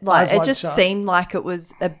 but like it just seemed like it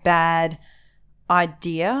was a bad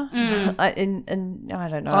idea, and I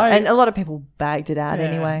don't know, and a lot of people bagged it out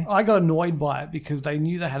anyway. I got annoyed by it because they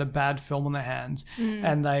knew they had a bad film on their hands,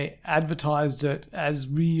 and they advertised it as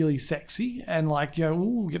really sexy and like,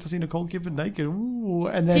 ooh, get to see Nicole Kidman naked, ooh,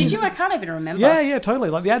 and then did you? I can't even remember. Yeah, totally.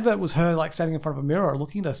 Like the advert was her like standing in front of a mirror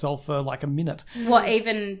looking at herself for like a minute. What,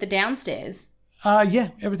 even the downstairs? Yeah,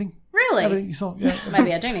 everything. Really? Everything you saw, yeah.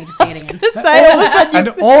 Maybe I do need to see it again. And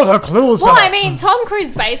all her clues. Well, I mean, Tom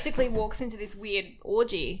Cruise basically walks into this weird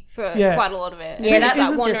orgy for quite a lot of it. Yeah, that's like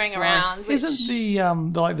just wandering gross. around.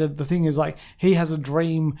 Isn't the thing is like he has a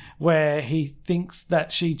dream where he thinks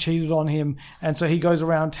that she cheated on him, and so he goes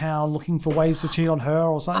around town looking for ways to cheat on her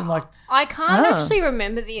or something like. I can't actually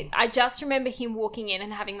remember I just remember him walking in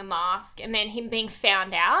and having the mask, and then him being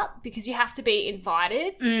found out because you have to be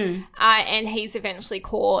invited, and he's eventually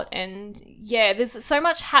caught. And yeah, there's so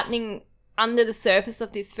much happening under the surface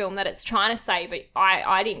of this film that it's trying to say, but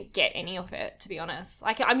I didn't get any of it, to be honest.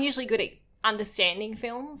 Like, I'm usually good at understanding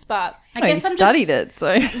films, but I guess I studied it,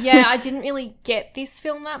 so yeah, I didn't really get this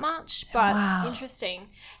film that much, but interesting.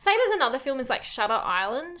 Same as another film is like Shutter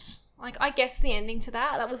Island. Like, I guessed the ending to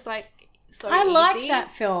that. That was like so I easy. like that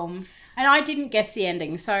film, and I didn't guess the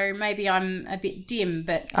ending, so maybe I'm a bit dim,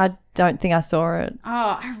 but I don't think I saw it.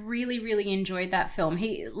 Oh, I really, really enjoyed that film.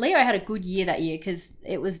 Leo had a good year that year because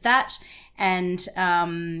it was that and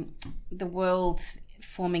the world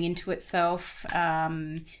forming into itself,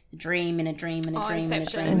 a dream in a dream in a dream in a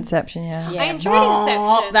Inception. dream. Inception, yeah. I enjoyed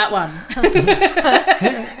Inception. That one.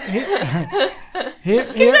 Here,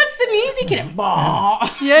 That's the music in it.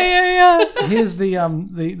 Yeah. here's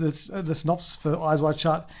the synopsis for Eyes Wide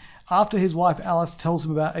Shut. After his wife Alice tells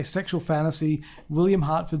him about a sexual fantasy, William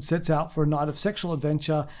Hartford sets out for a night of sexual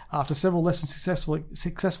adventure. After several less than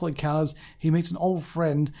successful encounters, he meets an old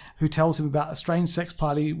friend who tells him about a strange sex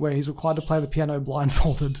party where he's required to play the piano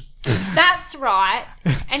blindfolded. That's right.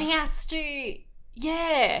 And he has to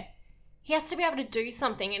be able to do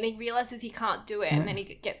something, and he realizes he can't do it, and then he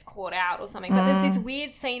gets caught out or something. But there's this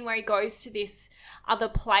weird scene where he goes to this other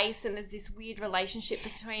place, and there's this weird relationship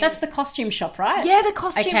between. That's the costume shop, right? Yeah, the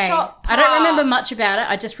costume shop. I don't remember much about it.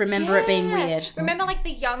 I just remember it being weird. Remember, like,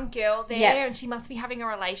 the young girl there, and she must be having a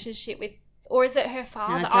relationship with, or is it her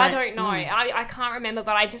father? I don't know. I can't remember,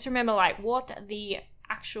 but I just remember, like, what the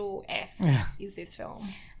actual F is this film?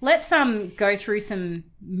 Let's go through some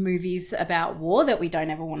movies about war that we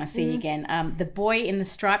don't ever want to see again. The Boy in the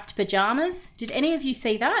Striped Pajamas. Did any of you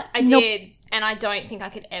see that? I did, and I don't think I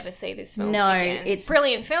could ever see this film again. It's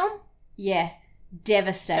brilliant film. Yeah,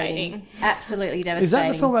 devastating. Absolutely devastating. Is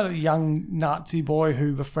that the film about a young Nazi boy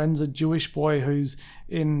who befriends a Jewish boy who's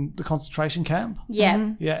in the concentration camp?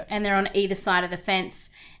 Yeah. Yeah. And they're on either side of the fence.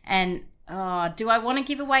 And do I want to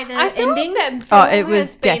give away the I feel ending? like that film it was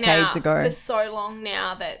has been decades out ago. for so long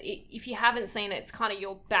now that if you haven't seen it, it's kind of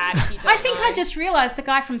your bad if you don't I think know. I just realised the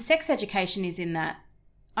guy from Sex Education is in that.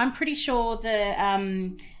 I'm pretty sure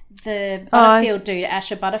the Butterfield dude,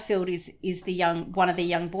 Asher Butterfield, is one of the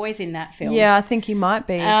young boys in that film. Yeah, I think he might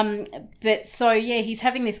be. But so he's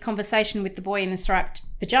having this conversation with the boy in the striped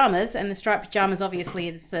pajamas, and the striped pajamas obviously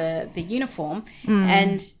is the uniform,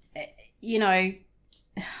 and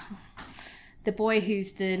the boy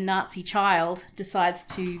who's the Nazi child decides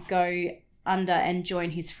to go under and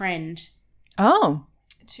join his friend. Oh,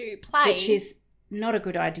 to play, which is not a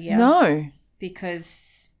good idea. No,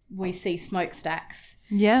 because we see smokestacks.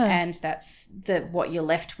 Yeah. And that's what you're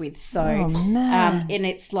left with. So, man. And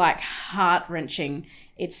it's like heart-wrenching.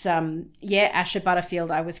 It's, Asher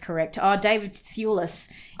Butterfield, I was correct. Oh, David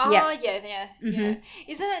Thewlis. Oh, yeah. Yeah.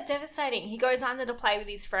 Isn't it devastating? He goes under to play with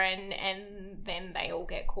his friend, and then they all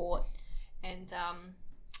get caught and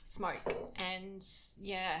smoke. And,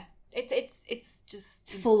 yeah, it's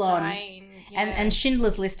just full on. insane. Yeah. And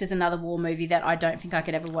Schindler's List is another war movie that I don't think I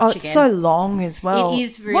could ever Oh, watch it's again. so long as well. It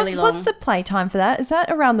is really long. What's the playtime for that? Is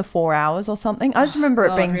that around the 4 hours or something? I just remember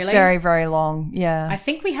God, it being really? very, very long. Yeah. I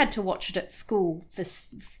think we had to watch it at school for.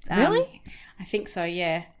 Really? I think so.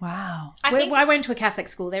 Yeah. Wow. I went to a Catholic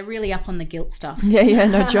school. They're really up on the guilt stuff. Yeah,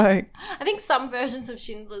 no joke. I think some versions of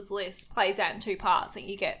Schindler's List plays out in 2 parts, and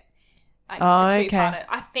you get like Oh, a okay. 2-parter.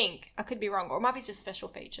 I think I could be wrong, or it might be just special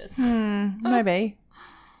features. Maybe.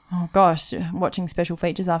 Oh gosh, watching special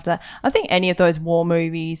features after that. I think any of those war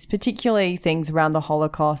movies, particularly things around the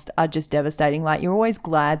Holocaust, are just devastating. Like, you're always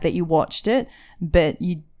glad that you watched it, but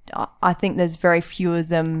I think there's very few of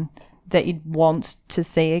them that you'd want to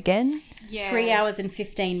see again. Yeah, 3 hours and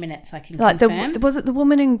 15 minutes. I can Like confirm. was it The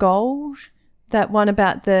Woman in Gold? That one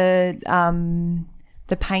about the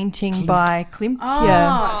painting by Klimt?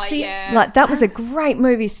 Yeah. Oh, see, yeah. Like, that was a great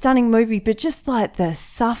movie, stunning movie, but just like the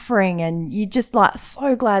suffering, and you just like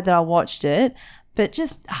so glad that I watched it, but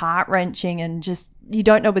just heart-wrenching, and just you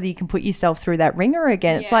don't know whether you can put yourself through that ringer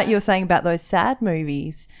again. It's like you were saying about those sad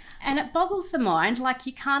movies. And it boggles the mind. Like,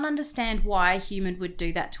 you can't understand why a human would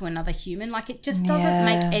do that to another human. Like, it just doesn't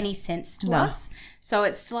make any sense to us. So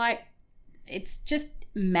it's like, it's just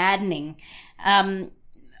maddening.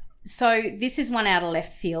 So this is one out of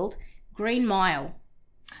left field. Green Mile.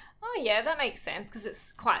 Oh yeah, that makes sense because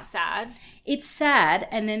it's quite sad. It's sad,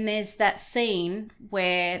 and then there's that scene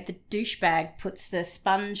where the douchebag puts the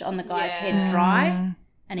sponge on the guy's head dry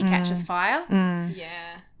and he catches fire.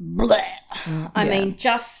 Yeah. Blech. I mean,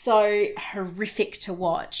 just so horrific to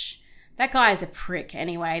watch. That guy is a prick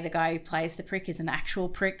anyway. The guy who plays the prick is an actual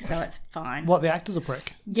prick, so it's fine. What, the actor's a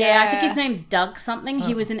prick? Yeah, I think his name's Doug something.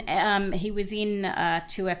 He was in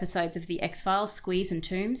 2 episodes of the X-Files, Squeeze and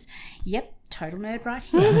Toombs. Yep, total nerd right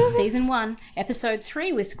here. Season 1, episode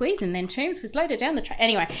 3 was Squeeze, and then Toombs was later down the track.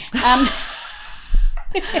 Anyway,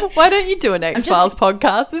 Why don't you do an X-Files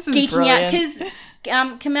podcast? This is geeking brilliant. out because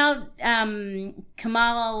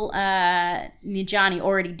Kamal Nijani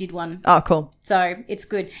already did one, Oh, cool. so it's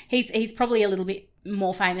good. He's probably a little bit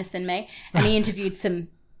more famous than me, and he interviewed some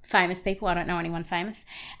famous people. I don't know anyone famous.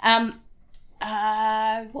 What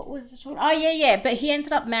was the talk? Oh yeah. But he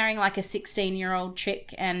ended up marrying like a 16-year-old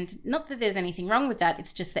chick, and not that there's anything wrong with that.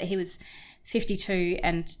 It's just that he was 52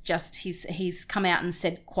 and just he's come out and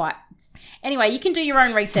said quite. Anyway, you can do your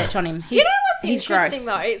own research on him. Do you know what's he's interesting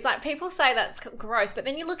gross. though? It's like people say that's gross, but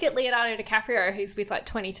then you look at Leonardo DiCaprio, who's with like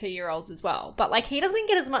 22-year-olds as well, but like he doesn't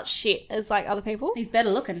get as much shit as like other people. He's better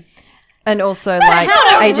looking. And also, like,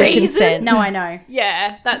 no age of reason. consent. No, I know.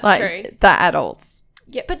 Yeah, that's like, true. the adults.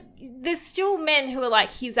 Yeah, but there's still men who are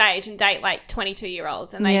like his age and date like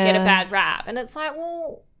 22-year-olds, and they get a Yeah. bad rap, and it's like,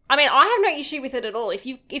 well, I mean, I have no issue with it at all. If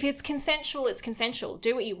it's consensual, it's consensual.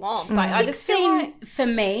 Do what you want. But I just feel 16 like, for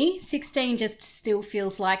me, 16 just still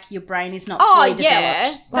feels like your brain is not oh fully yeah,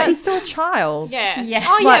 developed. Like, he's still a child. yeah, Yeah.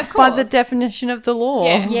 oh yeah, Like, of course. by the definition of the law.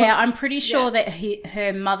 Yeah. Yeah, I'm pretty sure that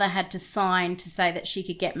her mother had to sign to say that she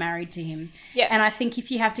could get married to him. Yeah. And I think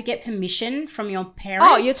if you have to get permission from your parents,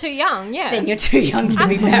 Oh, you're too young. Yeah, then you're too young to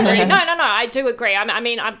be Absolutely. married. No, I do agree. I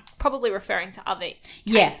mean, I'm probably referring to other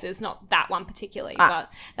Yeah. cases, not that one particularly,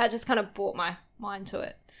 but that just kind of brought my mind to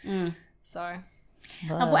it. So,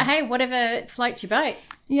 Hey, whatever floats your boat.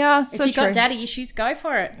 Yeah, If so you true. got daddy issues, go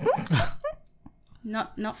for it.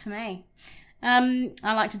 Not for me. I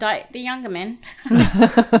like to date the younger men.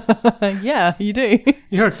 Yeah, you do.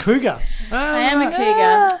 You're a cougar. I am a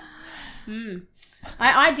cougar.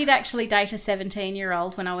 I did actually date a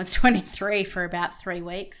 17-year-old when I was 23 for about 3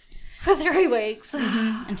 weeks. for 3 weeks.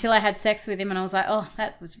 Until I had sex with him and I was like, oh,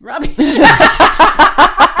 that was rubbish.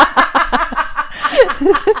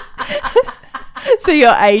 So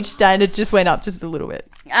your age standard just went up just a little bit.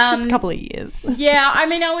 Just a couple of years. Yeah, I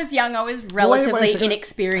mean, I was young. I was Wait a relatively second.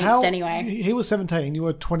 inexperienced anyway. He was 17. You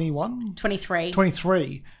were 21? 23.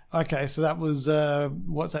 23. Okay, so that was,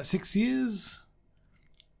 what's that, 6 years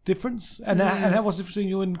difference? And how was it between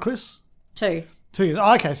you and Chris? 2. 2 years.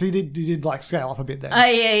 Oh, okay, so you did like scale up a bit then. Oh,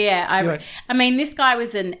 yeah. Right. I mean, this guy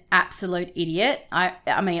was an absolute idiot. I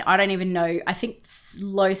mean, I don't even know. I think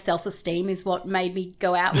low self-esteem is what made me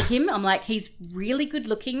go out with him. I'm like, he's really good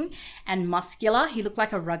looking and muscular. He looked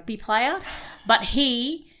like a rugby player, but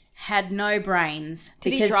he had no brains.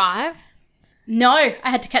 Did he drive? No, I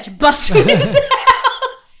had to catch a bus to his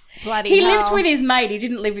house. Bloody He hell. lived with his mate. He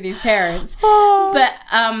didn't live with his parents. But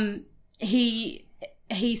he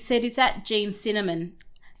said, "Is that Gene Cinnamon?"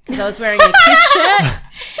 Because I was wearing a Kiss shirt,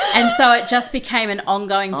 and so it just became an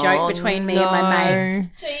ongoing joke between me and my mates.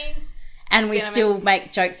 Jeez. And we Cinnamon. still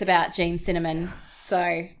make jokes about Gene Cinnamon.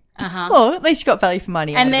 So Well, at least you got value for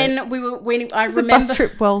money. And out of it. then I It's a remember bus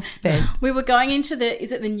trip well spent. we were going into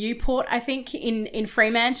the Newport, I think, in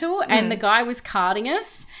Fremantle, and the guy was carding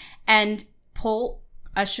us, and Paul,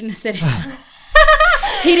 I shouldn't have said his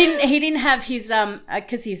he didn't have his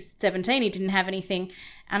because he's 17, he didn't have anything.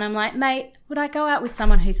 And I'm like, mate, would I go out with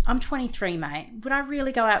someone I'm 23, mate. Would I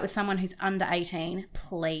really go out with someone who's under 18?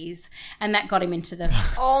 Please. And that got him into the...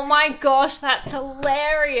 Oh my gosh, that's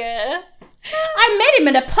hilarious. I met him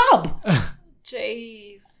in a pub.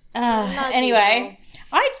 Jeez. Bloody Anyway,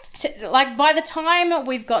 by the time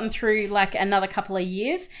we've gotten through like another couple of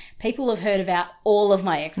years, people have heard about all of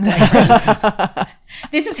my ex-boyfriends.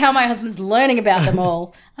 This is how my husband's learning about them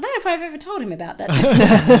all. I don't know if I've ever told him about that.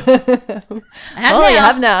 I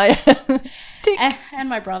have now. You have now. And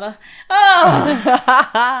my brother.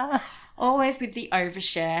 Oh. Always with the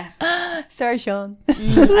overshare. Sorry, Sean. I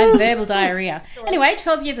have verbal diarrhea. Anyway,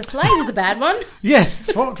 12 Years a Slave is a bad one. Yes,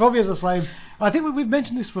 12 Years a Slave. I think we've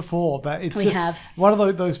mentioned this before, but it's one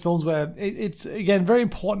of those films where it's, again, very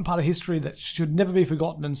important part of history that should never be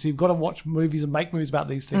forgotten. And so you've got to watch movies and make movies about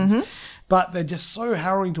these things. Mm-hmm. But they're just so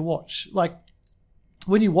harrowing to watch. Like,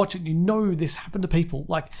 when you watch it, you know this happened to people.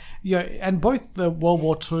 Like, you know, and both the World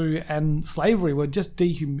War II and slavery were just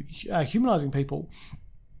dehumanizing people.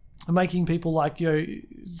 Making people like, you know,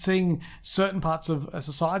 seeing certain parts of a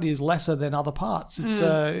society as lesser than other parts. It's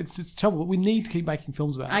terrible. But we need to keep making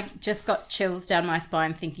films about it. I just got chills down my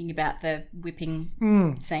spine thinking about the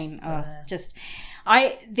whipping scene.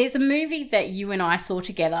 There's a movie that you and I saw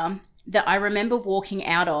together that I remember walking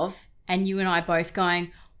out of, and you and I both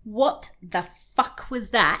going, "What the fuck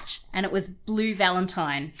was that?" And it was Blue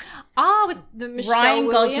Valentine. Oh, with the Michelle Ryan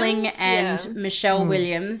Williams? Gosling and Michelle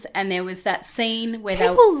Williams, and there was that scene where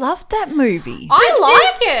People loved that movie. I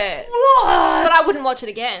like it. What? But I wouldn't watch it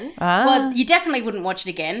again. Well, you definitely wouldn't watch it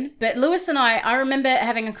again. But Lewis and I remember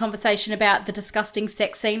having a conversation about the disgusting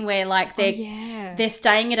sex scene where, like, they're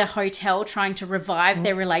staying at a hotel trying to revive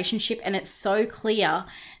their relationship, and it's so clear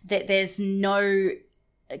that there's no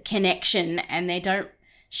connection, and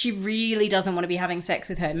she really doesn't want to be having sex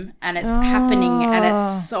with him, and it's happening, and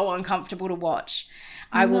it's so uncomfortable to watch.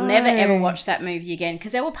 I will never ever watch that movie again,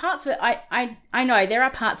 because there were parts of it, I know there are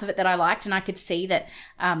parts of it that I liked, and I could see that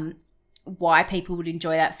why people would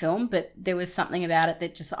enjoy that film, but there was something about it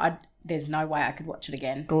that just there's no way I could watch it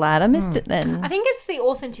again. Glad I missed it then. I think it's the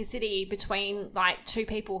authenticity between like two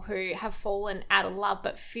people who have fallen out of love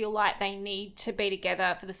but feel like they need to be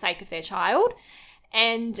together for the sake of their child,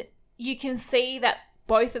 and you can see that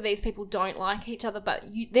both of these people don't like each other, but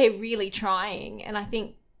they're really trying. And I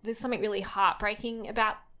think there's something really heartbreaking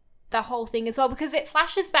about the whole thing as well, because it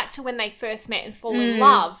flashes back to when they first met and fall in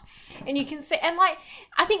love. And you can see, and like,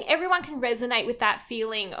 I think everyone can resonate with that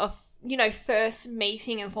feeling of, you know, first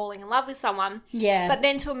meeting and falling in love with someone. Yeah. But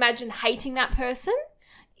then to imagine hating that person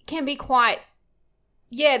can be quite,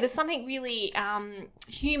 there's something really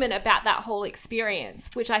human about that whole experience,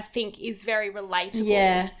 which I think is very relatable.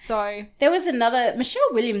 Yeah. So there was another, Michelle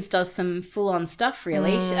Williams does some full-on stuff,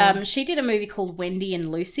 really. She did a movie called Wendy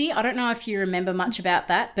and Lucy. I don't know if you remember much about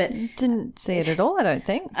that, but... Didn't see it at all, I don't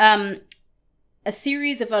think. A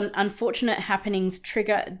series of unfortunate happenings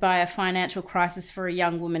triggered by a financial crisis for a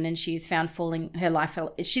young woman, and she's found her life...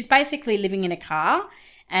 She's basically living in a car,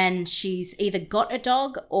 and she's either got a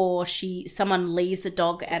dog or someone leaves a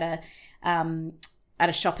dog at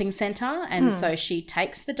a shopping centre, and so she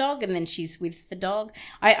takes the dog and then she's with the dog.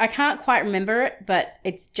 I can't quite remember it, but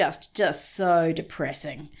it's just so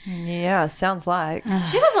depressing. Yeah, sounds like.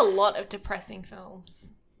 she has a lot of depressing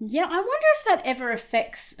films. Yeah, I wonder if that ever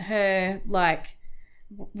affects her, like,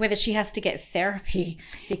 whether she has to get therapy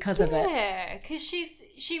because of it. Yeah, because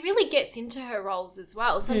she really gets into her roles as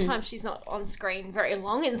well. Sometimes she's not on screen very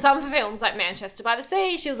long. In some films, like Manchester by the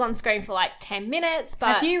Sea, she was on screen for like 10 minutes.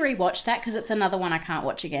 But have you rewatched that? Because it's another one I can't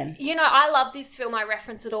watch again. You know, I love this film. I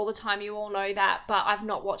reference it all the time. You all know that. But I've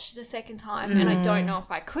not watched it a second time. And I don't know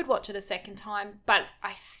if I could watch it a second time. But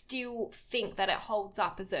I still think that it holds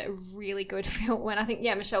up as a really good film. And I think,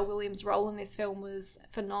 Michelle Williams' role in this film was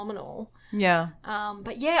phenomenal. Yeah.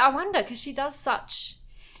 But I wonder, because she does such...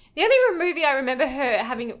 The only movie I remember her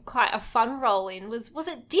having quite a fun role in was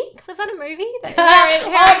it Dick? Was that a movie?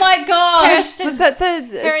 Oh my gosh! Was that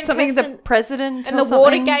the president and or the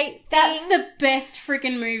something? Watergate thing? That's the best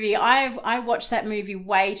freaking movie. I watched that movie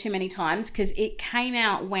way too many times because it came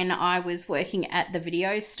out when I was working at the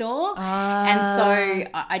video store, and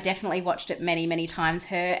so I definitely watched it many, many times.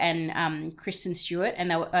 Her and Kristen Stewart,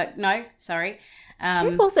 and they were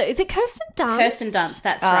who was it? Is it Kirsten Dunst? Kirsten Dunst,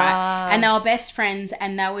 that's right. And they were best friends,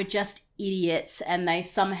 and they were just idiots, and they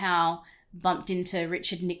somehow bumped into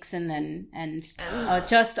Richard Nixon and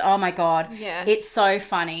oh my God. Yeah. It's so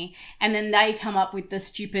funny. And then they come up with the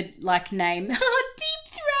stupid like name, Deep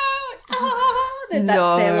Throat. That's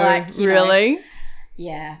their like, you know, really?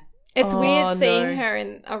 yeah. It's weird seeing no. her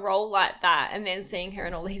in a role like that and then seeing her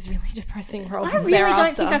in all these really depressing roles I really thereafter.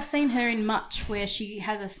 don't think I've seen her in much where she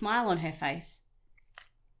has a smile on her face.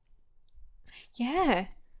 Yeah.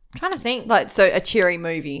 I'm trying to think. Like, so a cheery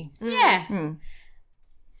movie. Yeah. Hmm.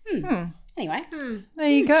 Anyway. There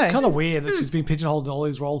you go. It's kind of weird that she's been pigeonholed in all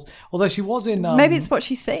these roles. Although she was in... Maybe it's what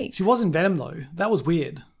she sees. She was in Venom, though. That was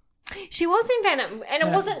weird. She was in Venom, and it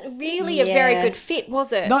wasn't really a very Yeah. good fit,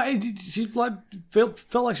 was it? No, she like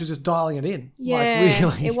felt like she was just dialing it in. Yeah, like,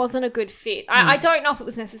 really. it wasn't a good fit. I don't know if it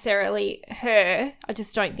was necessarily her. I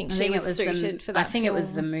just don't think I she think was suited for that I think it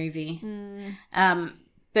was the film. movie.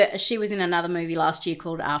 But she was in another movie last year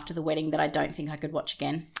called After the Wedding that I don't think I could watch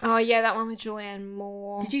again. Oh, yeah, that one with Julianne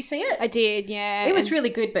Moore. Did you see it? I did, yeah. It was And- really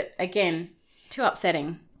good, but again, too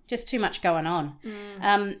upsetting. Just too much going on.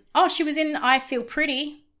 She was in I Feel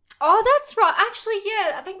Pretty. Oh, that's right. Actually,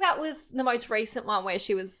 yeah, I think that was the most recent one where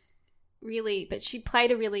she was really, but she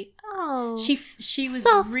played a really, She was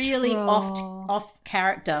Soft really role. off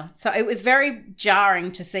character. So it was very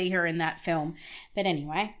jarring to see her in that film. But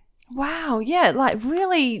anyway. Wow, yeah, like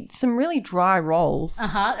really, some really dry roles.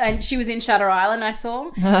 And she was in Shutter Island, I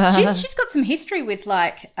saw. She's got some history with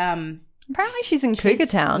like Apparently she's in Cougar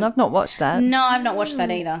Town. I've not watched that. no, I've not watched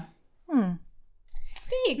that either. there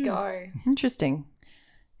you go. Interesting.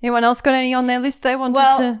 Anyone else got any on their list they wanted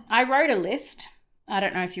Well, to... I wrote a list. I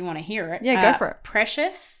don't know if you want to hear it. Yeah, go for it.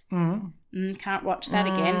 Precious. Can't watch that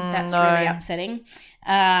again. That's no. really upsetting.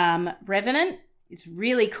 Revenant is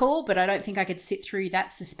really cool, but I don't think I could sit through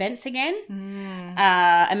that suspense again.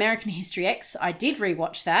 American History X, I did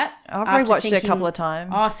rewatch that. I've after rewatched it a couple of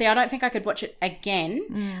times. Oh, see, I don't think I could watch it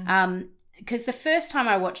again. Because the first time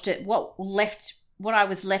I watched it, what I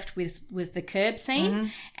was left with was the curb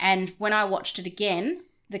scene. And when I watched it again,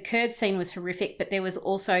 the curb scene was horrific, but there was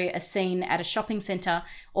also a scene at a shopping centre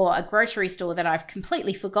or a grocery store that I've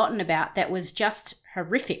completely forgotten about that was just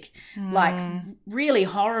horrific, like really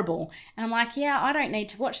horrible. And I'm like, yeah, I don't need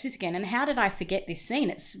to watch this again. And how did I forget this scene?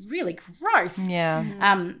 It's really gross. Yeah.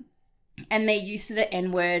 And their use of the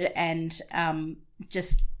N-word and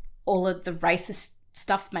just all of the racist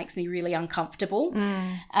stuff makes me really uncomfortable.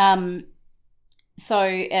 And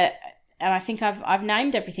I think I've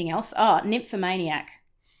named everything else. Oh, Nymphomaniac.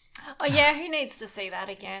 Oh, yeah, who needs to see that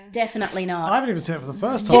again? Definitely I not. haven't even seen it for the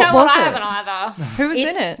first Do you time. know what? was I it? haven't either. Who was in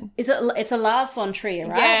it? It's a Lars von Trier,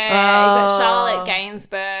 right? Yeah, you got Charlotte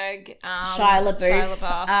Gainsbourg, Shia LaBeouf,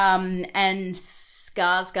 LaBeouf. and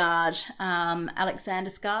Skarsgård, Alexander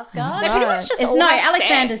Skarsgård. They're pretty much just all no, have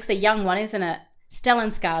Alexander's sex. the young one, isn't it? Stellan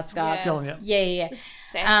Skarsgård. Yeah. Dylan, yeah. Yeah. It's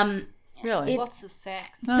sex. Really? Lots of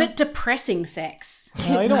sex. But depressing sex.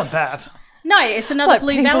 No, you don't want that. No, it's another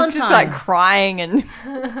Blue people Valentine. just like crying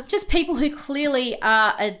and... Just people who clearly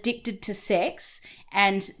are addicted to sex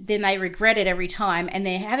and then they regret it every time and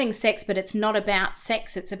they're having sex, but it's not about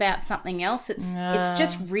sex, it's about something else. It's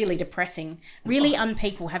just really depressing. Really unhappy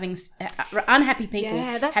people having sex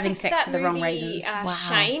like for the wrong movie, reasons.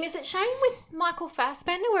 Shame. Is it Shame with Michael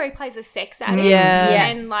Fassbender where he plays a sex addict? Yeah.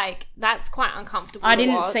 And like that's quite uncomfortable. I to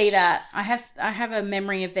didn't watch. see that. I have a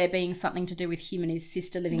memory of there being something to do with him and his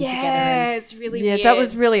sister living together. Yeah, And it's really Yeah, weird. that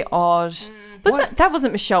was really odd. That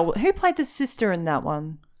wasn't Michelle. Who played the sister in that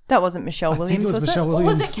one? That wasn't Michelle I think Williams, it was Michelle Or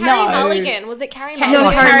Williams. was it Carrie No. Mulligan? Was it Carrie No, Mulligan? it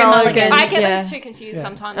was Carrie Mulligan. I get Yeah. those two confused Yeah.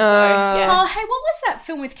 sometimes. Though. Yeah. Oh, hey, what was that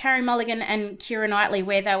film with Carrie Mulligan and Keira Knightley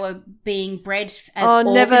where they were being bred as Oh,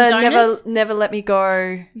 organ never donors? let me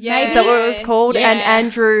go. Yeah. Is that what it was called? Yeah. And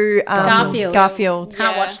Andrew Garfield.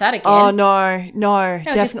 Can't Yeah. watch that again. Oh no, They were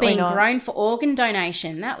definitely just being not. grown for organ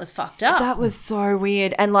donation. That was fucked up. That was so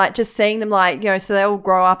weird. And like just seeing them like, so they all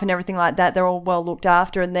grow up and everything like that. They're all well looked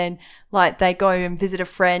after. And then like they go and visit a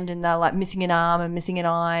friend and they're like missing an arm and missing an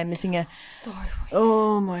eye and missing a... So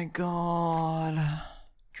Oh my God.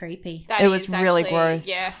 Creepy. that It was is really actually, gross.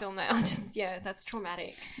 Yeah, I film that. That's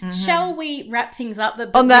traumatic. Shall we wrap things up?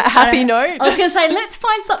 But On that with- happy note. I was going to say, let's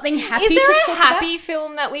find something happy Is there to a talk happy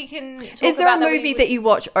film that we can talk Is there a about movie we that you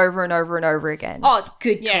watch over and over and over again? Oh,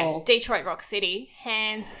 Good yeah, call. Detroit Rock City,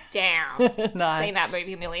 hands down. Nice. Seen that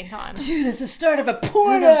movie a million times. Dude, it's the start of a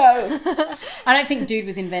porno. I don't think Dude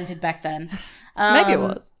was invented back then. Maybe it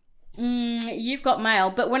was. You've got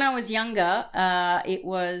mail, but when I was younger, it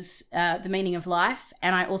was The Meaning of Life,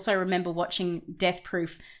 and I also remember watching Death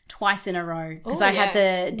Proof twice in a row because Oh, I had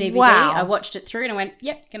the DVD. Wow. I watched it through and I went,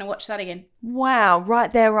 "Yep, gonna watch that again." Wow,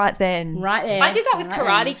 right there, right then. Right there. I did that with Right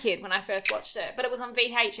Karate there. Kid when I first watched it, but it was on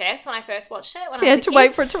VHS when I first watched it. When So I you was had to a kid.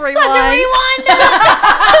 wait for it to rewind. So I had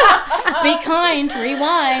to rewind. Be kind,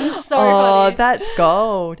 rewind. So Oh, funny. that's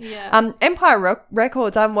gold. Yeah. Empire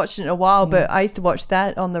Records, I haven't watched it in a while, but I used to watch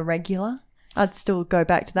that on the regular. I'd still go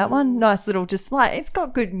back to that one. Nice little, just like, it's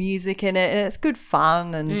got good music in it and it's good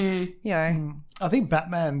fun and, you know. I think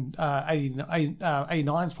Batman 89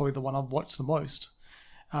 is probably the one I've watched the most.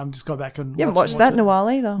 Just go back and You haven't watched that in a while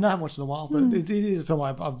either. No, I haven't watched it in a while, but it is a film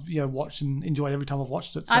I've watched and enjoyed every time I've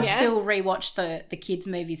watched it. So. I've still rewatched the kids'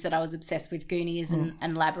 movies that I was obsessed with, Goonies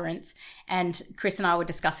and Labyrinth. And Chris and I were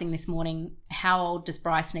discussing this morning, how old does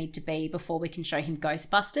Bryce need to be before we can show him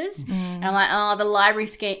Ghostbusters? And I'm like, oh, the library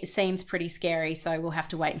scene's pretty scary, so we'll have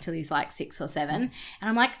to wait until he's like 6 or 7. And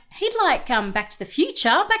I'm like, he'd like Back to the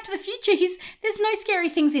Future. Back to the Future, there's no scary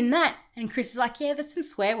things in that. And Chris is like, yeah, there's some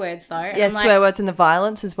swear words though. And Yeah, I'm like, swear words and the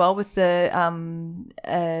violence as well with the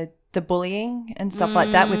bullying and stuff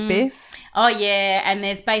like that with Biff. oh yeah, and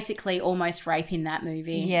there's basically almost rape in that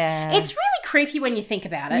movie. Yeah. It's really creepy when you think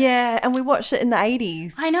about it. Yeah, and we watched it in the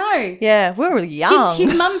 80s. I know. Yeah, we were really young.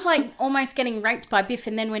 His mum's like almost getting raped by Biff,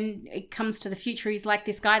 and then when it comes to the future, he's like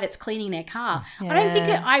this guy that's cleaning their car. I don't think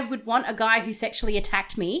Yeah. I would want a guy who sexually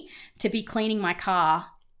attacked me to be cleaning my car.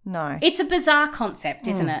 No. It's a bizarre concept,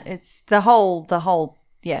 isn't it? It's the whole,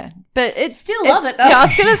 yeah. But it's Still love it, though. Yeah, I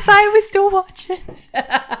was going to say we still watch it.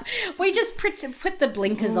 We just put the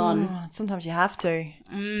blinkers on. Oh, sometimes you have to.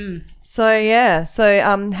 So, yeah. So,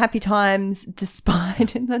 happy times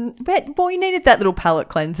despite... Well, we needed that little palate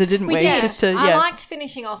cleanser, didn't we? We did. Just to, I yeah. liked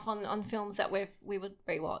finishing off on films that we would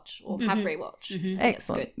rewatch or have rewatched. I think it's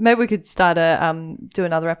Excellent. good. Maybe we could start do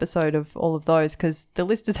another episode of all of those because the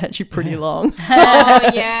list is actually pretty long.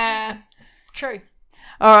 Oh yeah, true.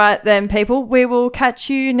 All right, then, people. We will catch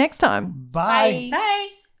you next time. Bye. Bye.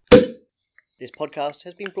 This podcast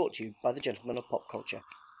has been brought to you by the Gentlemen of Pop Culture.